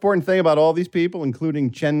 the most important thing about all these people, including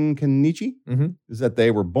Chen Kenichi, is that they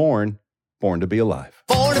were born to be alive.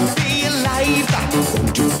 Born to be alive.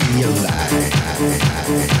 Born to be alive.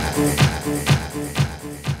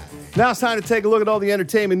 Now it's time to take a look at all the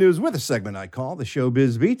entertainment news with a segment I call the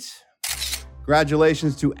Showbiz Beats.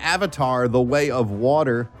 Congratulations to Avatar: The Way of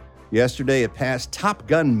Water. Yesterday it passed Top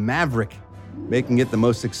Gun: Maverick, making it the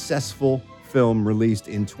most successful film released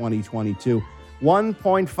in 2022.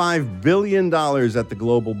 $1.5 billion at the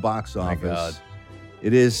global box office. My God.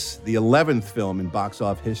 It is the 11th film in box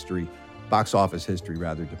office history, to pass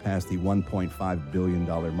the $1.5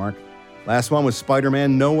 billion mark. Last one was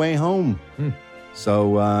Spider-Man: No Way Home.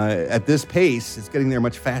 So at this pace, it's getting there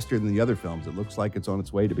much faster than the other films. It looks like it's on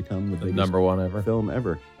its way to become the biggest number one ever film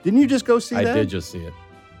ever. Didn't you just go see that? I did just see it.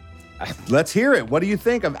 Let's hear it. What do you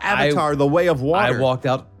think of Avatar: The Way of Water? I walked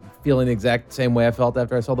out feeling the exact same way I felt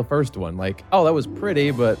after I saw the first one. Like, oh, that was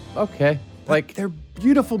pretty, but okay. Like, they're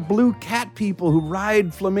beautiful blue cat people who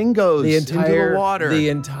ride flamingos into the water.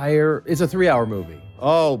 It's a 3-hour movie.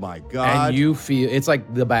 Oh my God. And you feel, it's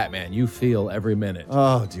like the Batman. You feel every minute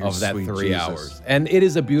of that sweet 3 Jesus. hours. And it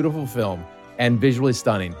is a beautiful film and visually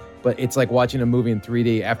stunning, but it's like watching a movie in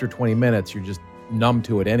 3D. After 20 minutes, you're just numb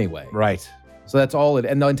to it anyway. Right. So that's all it,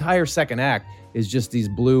 and the entire second act is just these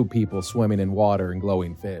blue people swimming in water and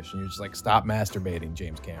glowing fish. And you're just like, stop masturbating,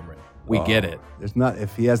 James Cameron. We get it. There's not,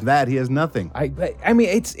 if he has that, he has nothing. I mean,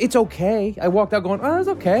 it's okay. I walked out going, oh, it's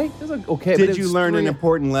okay. It's okay. Did you learn an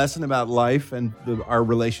important lesson about life and our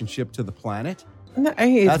relationship to the planet? No,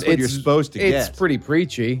 That's what you're supposed to get. It's pretty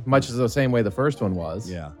preachy, much as the same way the first one was.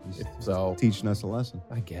 Yeah. So teaching us a lesson.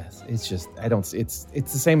 I guess it's just it's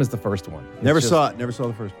the same as the first one. Never saw it. Never saw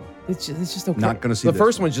the first one. It's just okay. Not going to see the this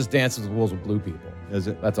first one. one. Just dances with wolves with blue people. Is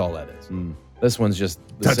it? That's all that is. This one's just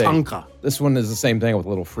the same. This one is the same thing with a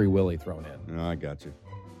little Free Willy thrown in. Oh, I got you.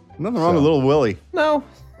 Nothing wrong with Little Willie. No.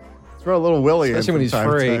 Throw a little Willie in. Especially when he's from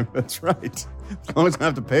time to free. time. That's right. As long as I don't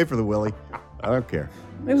have to pay for the Willie, I don't care.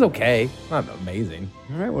 It was okay. Not amazing.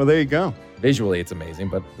 All right, well, there you go. Visually, it's amazing,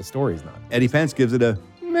 but the story's not. Eddie Pence gives it a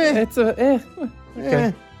meh. It's a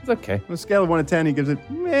okay. It's okay. On a scale of 1 to 10, he gives it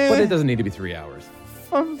meh. But it doesn't need to be 3 hours.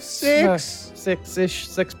 6. 6-ish,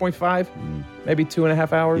 6.5, maybe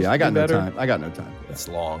 2.5 hours. Yeah, I got be no better. time. I got no time. It's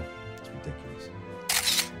long. It's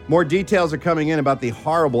ridiculous. More details are coming in about the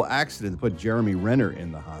horrible accident that put Jeremy Renner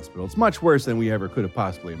in the hospital. It's much worse than we ever could have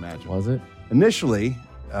possibly imagined. Was it? Initially,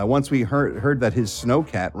 once we heard that his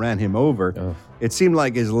snowcat ran him over, it seemed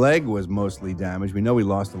like his leg was mostly damaged. We know he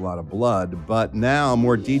lost a lot of blood, but now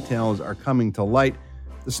more details are coming to light.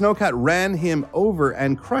 The snowcat ran him over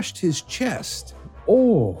and crushed his chest.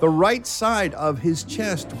 Oh. The right side of his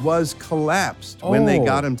chest was collapsed when they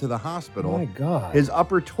got him to the hospital. Oh my God. His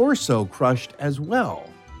upper torso crushed as well,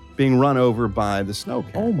 being run over by the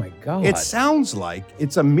snowcat. Oh my God. It sounds like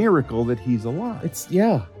it's a miracle that he's alive.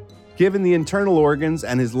 Yeah. Given the internal organs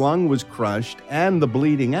and his lung was crushed and the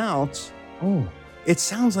bleeding out, it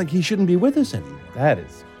sounds like he shouldn't be with us anymore. That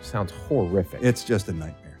sounds horrific. It's just a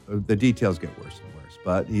nightmare. The details get worse and worse.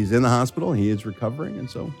 But he's in the hospital. He is recovering. And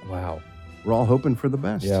so we're all hoping for the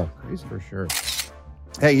best. Yeah, crazy for sure.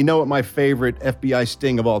 Hey, you know what my favorite FBI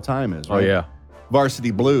sting of all time is, right? Oh, yeah. Varsity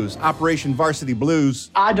Blues. Operation Varsity Blues.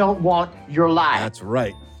 I don't want your life. That's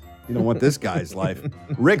right. You don't want this guy's life.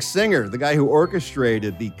 Rick Singer, the guy who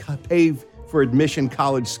orchestrated the pay for admission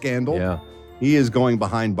college scandal. Yeah. He is going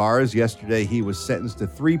behind bars. Yesterday, he was sentenced to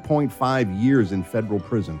 3.5 years in federal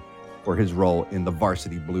prison for his role in the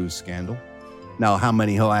Varsity Blues scandal. Now, how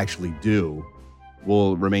many he'll actually do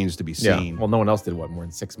remains to be seen. Yeah. Well, no one else did more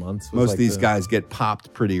than 6 months. Most of these guys get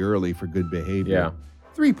popped pretty early for good behavior.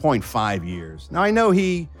 Yeah. 3.5 years. Now, I know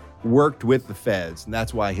he worked with the feds, and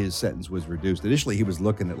that's why his sentence was reduced. Initially, he was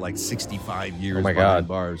looking at like 65 years behind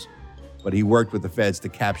bars. But he worked with the feds to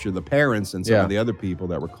capture the parents and some of the other people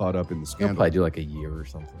that were caught up in the He'll scandal. probably do like a year or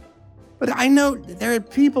something. But I know there are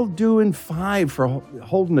people doing 5 for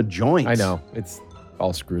holding a joint. I know. It's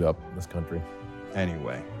all screwed up in this country.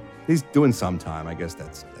 Anyway, he's doing some time. I guess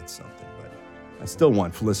that's something. But I still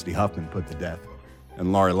want Felicity Huffman put to death.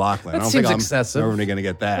 And Laurie Loughlin. That I don't seems think excessive. I'm never going to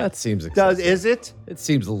get that. That seems excessive. Is it? It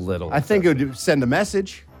seems a little. I think it would send a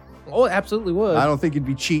message. Oh, it absolutely would. I don't think you'd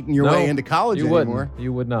be cheating your way into college anymore.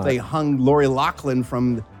 You would not. They hung Laurie Loughlin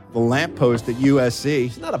from the lamppost at USC.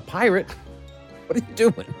 She's not a pirate. What are you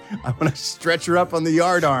doing? I want to stretch her up on the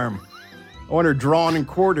yard arm. I want her drawn and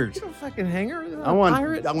quartered. You don't fucking hang her. I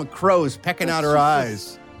want crows pecking out her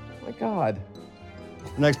eyes. Oh my God.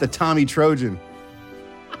 Next to Tommy Trojan.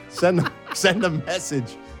 Send a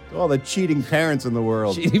message to all the cheating parents in the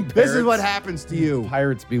world. Cheating This is parents. what happens to you.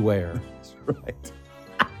 Pirates beware. That's right.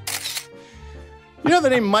 You know the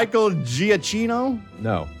name Michael Giacchino?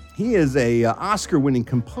 No. He is a Oscar-winning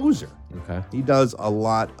composer. Okay. He does a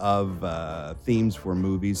lot of themes for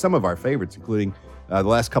movies, some of our favorites, including the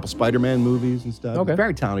last couple Spider-Man movies and stuff. Okay.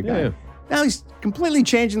 Very talented guy. Yeah. Now he's completely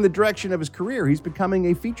changing the direction of his career. He's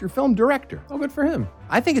becoming a feature film director. Oh, good for him.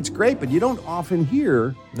 I think it's great, but you don't often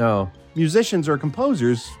hear musicians or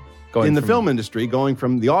composers in the film industry going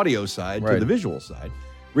from the audio side to the visual side.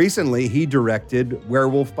 Recently, he directed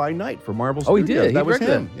Werewolf by Night for Marvel Studios. Oh, he did? That was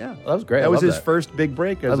directed him. it? Yeah. That was great. That was his that. first big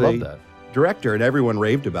break as love that. director, and everyone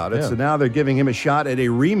raved about it. Yeah. So now they're giving him a shot at a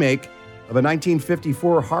remake of a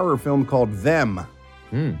 1954 horror film called Them.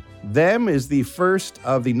 Them is the first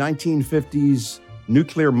of the 1950s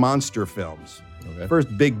nuclear monster films. Okay.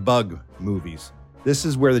 First big bug movies. This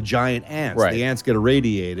is where the giant ants, Right. the ants get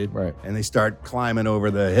irradiated, Right. and they start climbing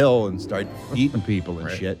over the hill and start eating people and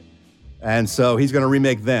shit. And so he's going to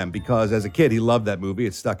remake them because as a kid, he loved that movie.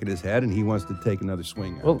 It stuck in his head, and he wants to take another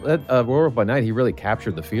swing at it. Well, Werewolf by Night, he really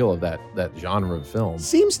captured the feel of that genre of film.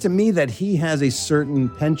 Seems to me that he has a certain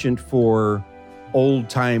penchant for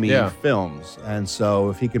old-timey films. And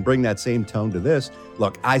so if he can bring that same tone to this,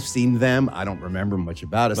 look, I've seen them. I don't remember much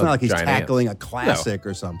about it. It's No, not like he's giant tackling ants. a classic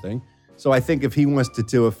or something. So I think if he wants to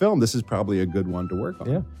do a film, this is probably a good one to work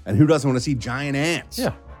on. Yeah. And who doesn't want to see giant ants?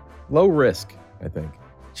 Yeah. Low risk, I think.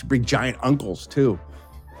 Should bring giant uncles, too.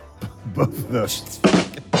 Both of those.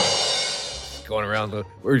 Going around,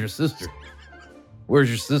 where's your sister? Where's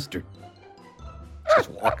your sister? Just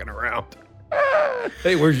walking around.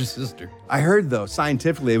 Hey, where's your sister? I heard, though,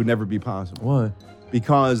 scientifically, it would never be possible. Why?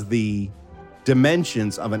 Because the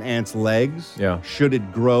dimensions of an ant's legs, should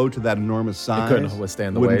it grow to that enormous size, couldn't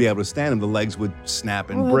withstand the wouldn't weight. be able to stand them. The legs would snap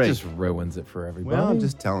and Well, break. that just ruins it for everybody. Well, I'm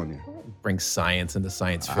just telling you. Bring science into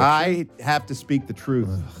science fiction. I have to speak the truth.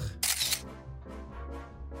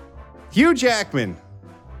 Hugh Jackman.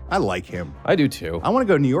 I like him. I do too. I want to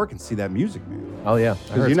go to New York and see that Music Man. Oh, yeah. I Because,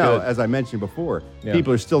 heard you it's know, good. as I mentioned before, Yeah.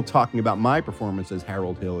 people are still talking about my performance as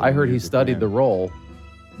Harold Hill. in I The heard he Music studied Man. the role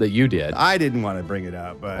that you did. I didn't want to bring it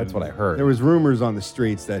up, but That's what I heard. There was rumors on the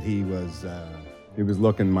streets that he was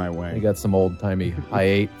looking my way. He got some old-timey high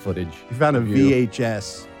 8 footage. He found a of you.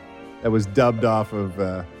 VHS that was dubbed off of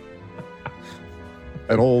an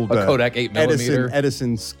old A Kodak 8 millimeter.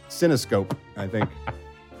 Edison Cinescope, I think.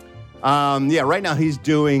 Right now he's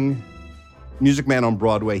doing Music Man on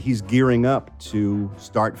Broadway. He's gearing up to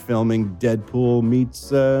start filming Deadpool meets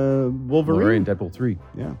Wolverine. Deadpool 3.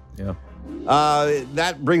 Yeah. Yeah.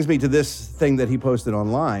 That brings me to this thing that he posted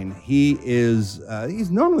online. He is he's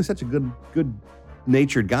normally such a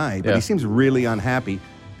good-natured guy, but Yeah. he seems really unhappy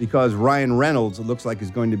because Ryan Reynolds, it looks like, is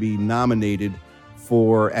going to be nominated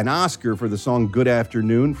for an Oscar for the song Good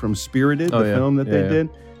Afternoon from Spirited, the film that they did.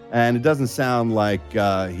 And it doesn't sound like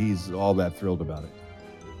he's all that thrilled about it.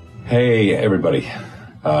 Hey, everybody.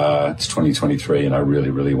 It's 2023, and I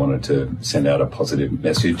really wanted to send out a positive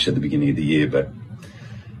message at the beginning of the year, but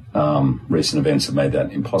recent events have made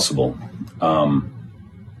that impossible. Don't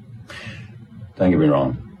get me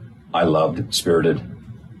wrong. I loved Spirited.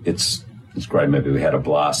 It's a great movie. We had a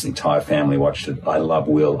blast. The entire family watched it. I love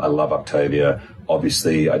Will. I love Octavia.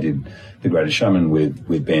 Obviously, I did The Greatest Showman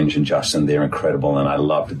with Benj and Justin. They're incredible, and I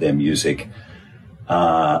loved their music.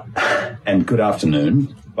 And Good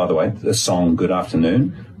Afternoon, by the way, the song Good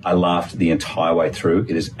Afternoon, I laughed the entire way through.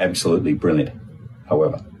 It is absolutely brilliant.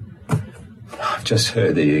 However, I've just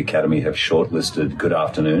heard the Academy have shortlisted Good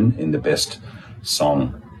Afternoon in the Best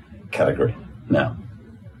Song category. Now,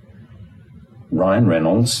 Ryan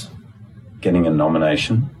Reynolds getting a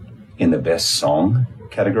nomination in the Best Song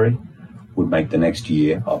category would make the next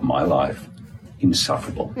year of my life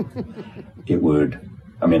insufferable. It would.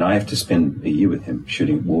 I mean, I have to spend a year with him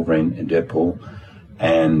shooting Wolverine and Deadpool,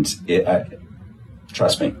 and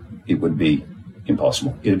trust me, it would be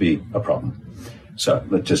impossible. It'd be a problem. So,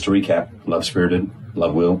 just to recap, love Spirited,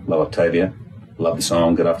 love Will, love Octavia, love the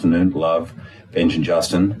song Good Afternoon, love Benj and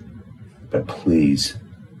Justin, but please,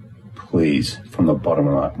 from the bottom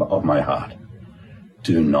of my heart,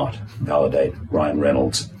 do not validate Ryan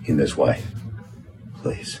Reynolds in this way.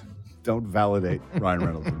 Please. Don't validate Ryan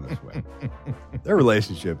Reynolds in this way. Their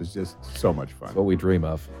relationship is just so much fun. What we dream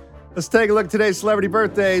of. Let's take a look at today's celebrity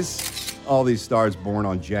birthdays. All these stars born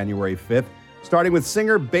on January 5th, starting with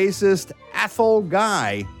singer, bassist Athol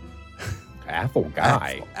Guy. Athol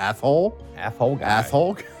Guy? Athol? Athol Guy.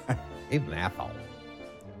 Athol Guy. Even Athol.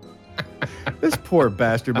 This poor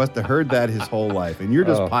bastard must have heard that his whole life, and you're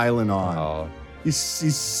just piling on.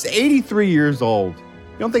 He's 83 years old.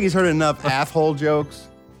 You don't think he's heard enough Athol jokes?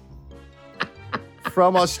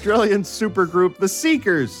 From Australian supergroup The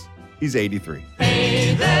Seekers. He's 83.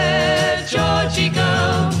 Hey there, Georgie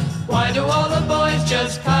girl. Why do all the boys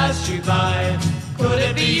just pass you by? Could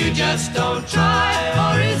it be you just don't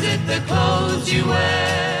try? Or is it the clothes you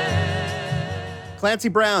wear? Clancy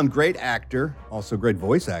Brown, great actor, also great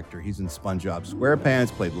voice actor. He's in SpongeBob SquarePants,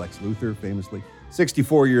 played Lex Luthor famously.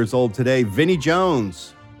 64 years old today. Vinnie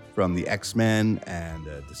Jones from the X-Men and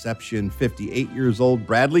Deception, 58 years old.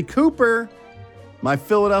 Bradley Cooper, my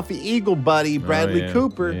Philadelphia Eagle buddy, Bradley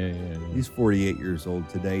Cooper. He's 48 years old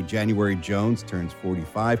today. January Jones turns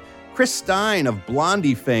 45. Chris Stein of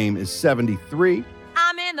Blondie fame is 73.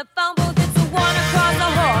 I'm in the phone booth, it's the one across the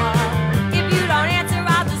hall. If you don't answer,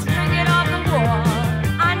 I'll just ring it off the wall.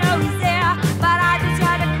 I know he's there, but I just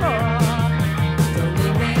had to call. Don't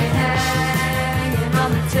leave me hanging on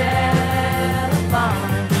the telephone.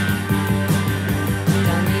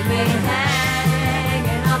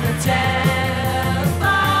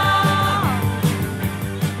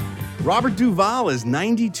 Robert Duvall is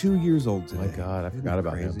 92 years old today. My God, I forgot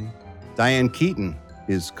about him. Diane Keaton,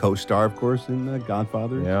 his co-star, of course, in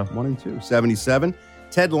Godfather 1 and 2. 77.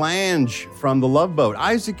 Ted Lange from The Love Boat.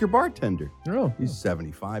 Isaac, your bartender. Oh. He's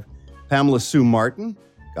 75. Pamela Sue Martin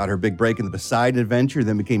got her big break in The Poseidon Adventure,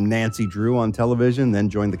 then became Nancy Drew on television, then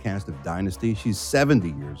joined the cast of Dynasty. She's 70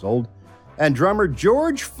 years old. And drummer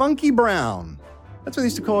George Funky Brown. That's what they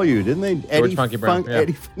used to call you, didn't they? George Funky Brown. Yeah.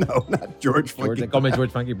 No, not George Funky They called me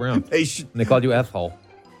George Funky Brown. They called you F-hole.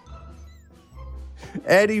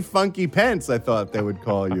 Eddie Funky Pence, I thought they would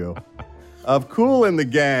call you. Of Kool and the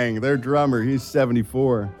Gang, their drummer, he's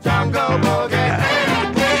 74. Jungle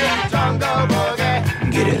Boogie, Jungle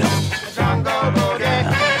Boogie, get it on. Jungle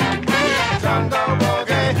Boogie, Jungle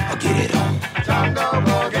Boogie, get it on. Jungle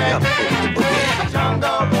Boogie, Jungle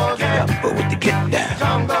Boogie, but with the get down.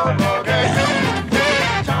 Jungle Boogie,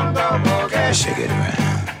 Jungle Boogie, shake it around.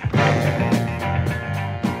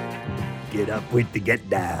 Get up with the get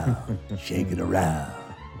down, shake it around.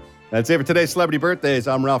 That's it for today's Celebrity Birthdays.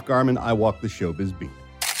 I'm Ralph Garman. I walk the showbiz beat.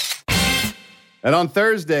 And on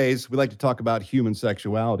Thursdays, we like to talk about human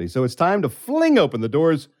sexuality. So it's time to fling open the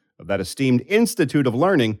doors of that esteemed Institute of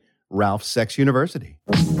Learning, Ralph Sex University.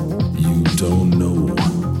 You don't know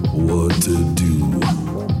what to do.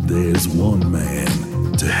 There's one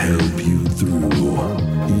man to help you through.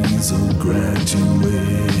 He's a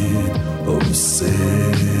graduate of sex.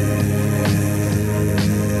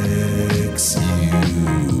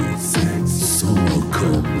 Summer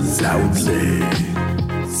comes out late.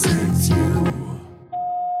 Sex you.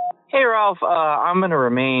 Hey, Ralph. I'm going to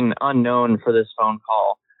remain unknown for this phone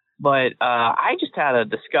call, but I just had a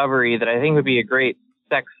discovery that I think would be a great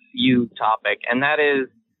sex you topic, and that is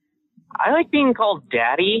I like being called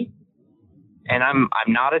daddy, and I'm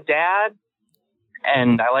not a dad,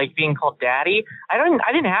 and I like being called daddy. I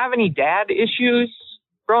didn't have any dad issues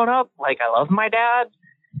growing up. Like, I love my dad,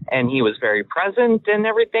 and he was very present and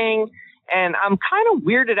everything. And I'm kind of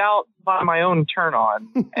weirded out by my own turn on.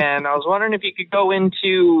 And I was wondering if you could go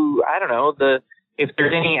into, I don't know, if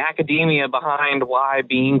there's any academia behind why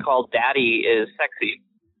being called daddy is sexy.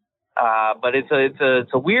 But it's a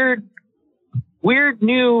weird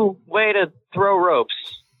new way to throw ropes.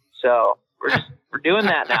 So we're doing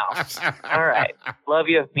that now. All right. Love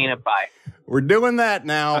you. Mean it. Bye. We're doing that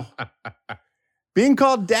now. Being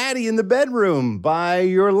called daddy in the bedroom by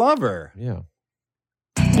your lover. Yeah.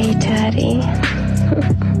 Hey, Daddy.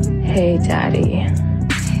 Hey, Daddy.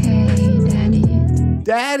 Hey, Daddy.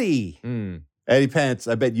 Daddy. Eddie Pence,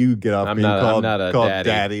 I bet you get off being called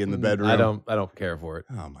daddy in the bedroom. I don't care for it.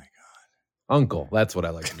 Oh, my God. Uncle. That's what I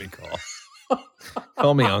like to be called.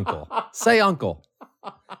 Call me uncle. Say uncle.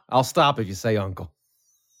 I'll stop if you say uncle.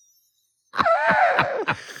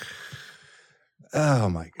 Oh,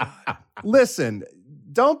 my God. Listen,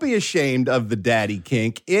 don't be ashamed of the daddy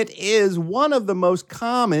kink. It is one of the most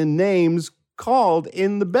common names called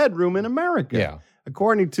in the bedroom in America. Yeah.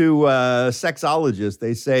 According to sexologists,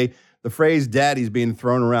 they say the phrase daddy's being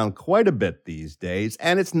thrown around quite a bit these days,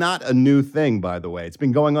 and it's not a new thing, by the way. It's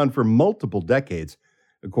been going on for multiple decades,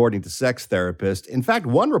 according to sex therapists. In fact,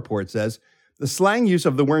 one report says the slang use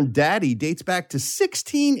of the word daddy dates back to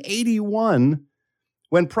 1681,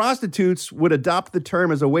 when prostitutes would adopt the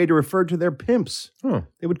term as a way to refer to their pimps.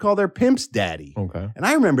 They would call their pimps daddy. Okay. And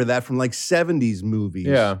I remember that from like 70s movies.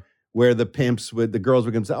 Yeah. Where the girls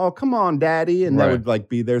would come say, "Oh, come on, daddy." And that would like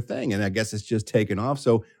be their thing. And I guess it's just taken off.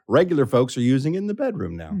 So regular folks are using it in the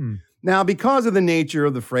bedroom now. Now, because of the nature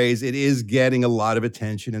of the phrase, it is getting a lot of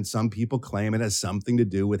attention. And some people claim it has something to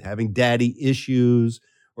do with having daddy issues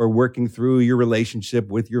or working through your relationship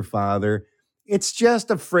with your father. It's just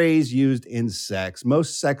a phrase used in sex.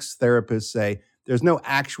 Most sex therapists say there's no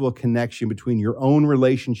actual connection between your own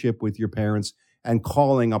relationship with your parents and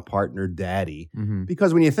calling a partner daddy.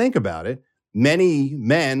 Because when you think about it, many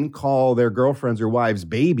men call their girlfriends or wives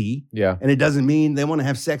baby. Yeah. And it doesn't mean they want to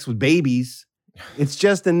have sex with babies. It's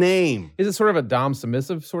just a name. Is it sort of a dom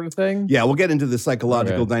submissive sort of thing? Yeah, we'll get into the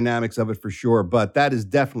psychological dynamics of it for sure, but that is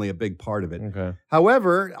definitely a big part of it. Okay.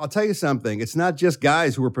 However, I'll tell you something. It's not just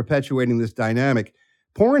guys who are perpetuating this dynamic.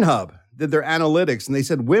 Pornhub did their analytics, and they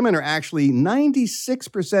said women are actually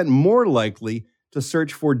 96% more likely to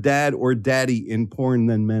search for dad or daddy in porn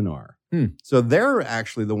than men are. So they're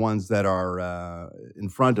actually the ones that are in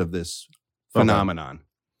front of this phenomenon.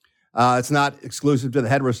 It's not exclusive to the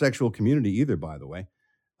heterosexual community either, by the way.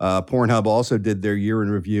 Pornhub also did their year in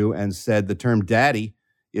review and said the term daddy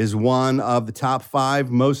is one of the top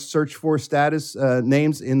 5 most searched for status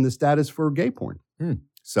names in the status for gay porn.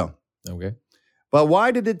 So, okay. But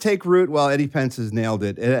why did it take root? Well, Eddie Pence has nailed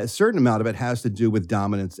it. A certain amount of it has to do with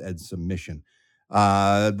dominance and submission.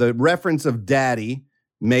 The reference of daddy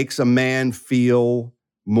makes a man feel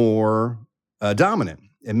more dominant.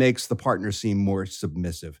 It makes the partner seem more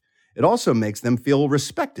submissive. It also makes them feel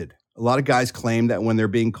respected. A lot of guys claim that when they're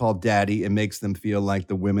being called daddy, it makes them feel like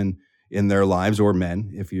the women in their lives, or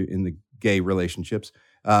men, if you're in the gay relationships,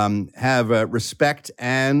 have respect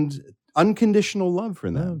and unconditional love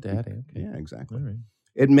for them. Oh, daddy. Okay. Yeah, exactly. All right.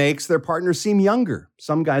 It makes their partner seem younger.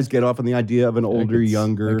 Some guys get off on the idea of an older,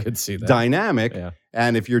 younger I could see that. dynamic. Yeah.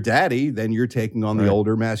 And if you're daddy, then you're taking on the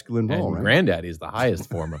older masculine role, And right? granddaddy is the highest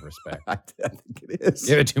form of respect. I think it is.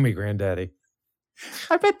 Give it to me, granddaddy.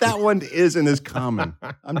 I bet that one isn't as common.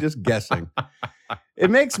 I'm just guessing. It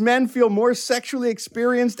makes men feel more sexually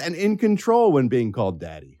experienced and in control when being called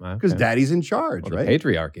daddy. Because Okay. daddy's in charge, Well, the right?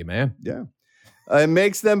 patriarchy, man. Yeah. It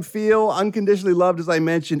makes them feel unconditionally loved, as I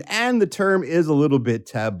mentioned, and the term is a little bit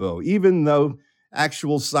taboo, even though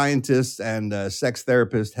actual scientists and sex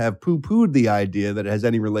therapists have poo-pooed the idea that it has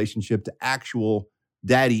any relationship to actual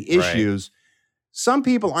daddy issues. Some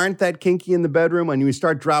people aren't that kinky in the bedroom. When you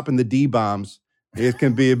start dropping the D-bombs, it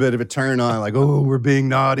can be a bit of a turn on, like, oh, we're being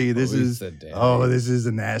naughty. This is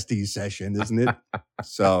a nasty session, isn't it?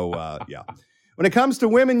 So, yeah. When it comes to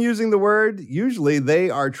women using the word, usually they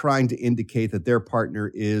are trying to indicate that their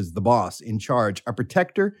partner is the boss, in charge, a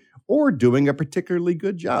protector, or doing a particularly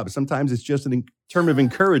good job. Sometimes it's just a term of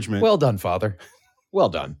encouragement. Well done, father. Well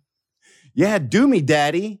done. Yeah, do me,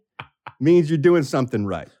 daddy, means you're doing something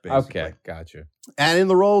right, basically. Okay, gotcha. And in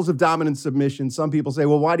the roles of dominant submission, some people say,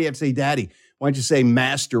 well, why do you have to say daddy? Why don't you say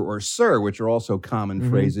master or sir, which are also common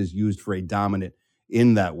phrases used for a dominant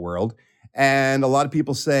in that world. And a lot of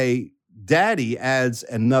people say daddy adds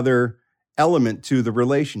another element to the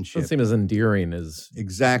relationship. Doesn't seem as endearing as...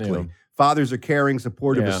 Exactly. You know. Fathers are caring,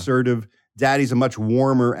 supportive, Yeah. assertive. Daddy's a much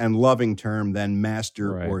warmer and loving term than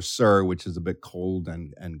master or sir, which is a bit cold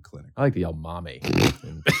and clinical. I like the yell mommy.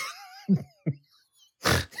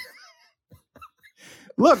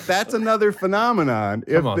 Look, that's another phenomenon.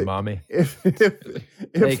 Come on, mommy.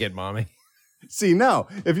 Take it, mommy. See, no,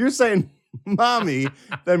 if you're saying mommy,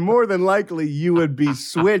 then more than likely you would be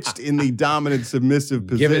switched in the dominant submissive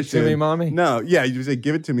position. Give it to me, mommy? No, yeah, you say,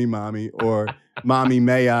 give it to me, mommy, or mommy,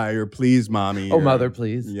 may I, or please, mommy. Oh, or, mother,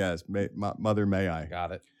 please. Yes, mother, may I.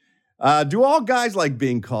 Got it. Do all guys like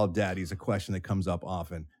being called daddy is a question that comes up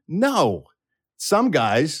often. No. Some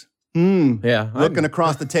guys, looking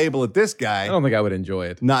across the table at this guy. I don't think I would enjoy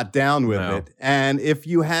it. Not down with No. it. And if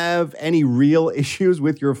you have any real issues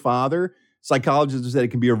with your father, psychologists have said it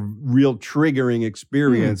can be a real triggering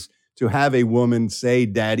experience to have a woman say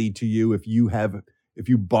daddy to you if you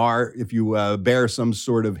bear some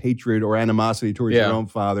sort of hatred or animosity towards your own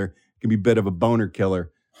father. It can be a bit of a boner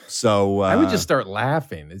killer. So I would just start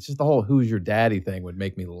laughing. It's just the whole who's your daddy thing would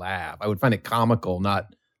make me laugh. I would find it comical,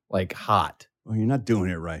 not like hot. Well, you're not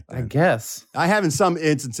doing it right then. I guess. I have in some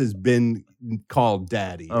instances been called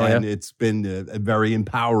daddy, and it's been a very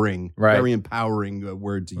empowering,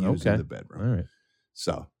 word to use in the bedroom. All right.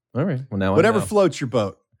 So, all right. Well, now whatever I know. floats your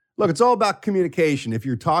boat. Look, it's all about communication. If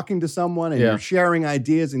you're talking to someone and you're sharing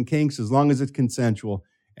ideas and kinks, as long as it's consensual,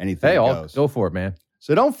 anything goes. Go for it, man.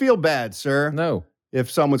 So don't feel bad, sir. No.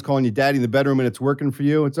 If someone's calling you daddy in the bedroom and it's working for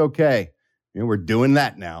you, it's okay. You know, we're doing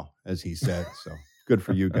that now, as he said. So good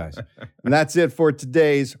for you guys. And that's it for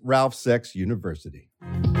today's Ralph Sex University.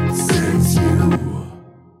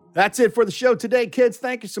 That's it for the show today, kids.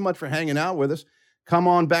 Thank you so much for hanging out with us. Come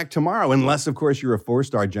on back tomorrow, unless, of course, you're a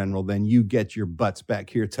 4-star general. Then you get your butts back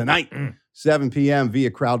here tonight, 7 p.m.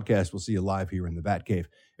 via Crowdcast. We'll see you live here in the Batcave.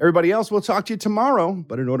 Everybody else, we'll talk to you tomorrow.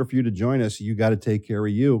 But in order for you to join us, you got to take care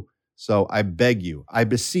of you. So I beg you, I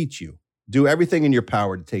beseech you, do everything in your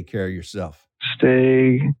power to take care of yourself.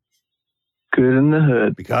 Stay good in the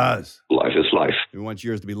hood. Because life is life. We want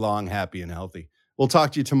yours to be long, happy, and healthy. We'll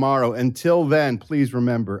talk to you tomorrow. Until then, please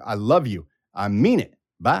remember, I love you. I mean it.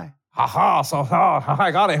 Bye. Ha ha, so ha, I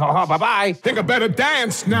got it. Ha ha, bye bye. Think I better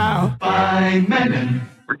dance now. Bye, men.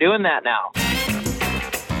 We're doing that now.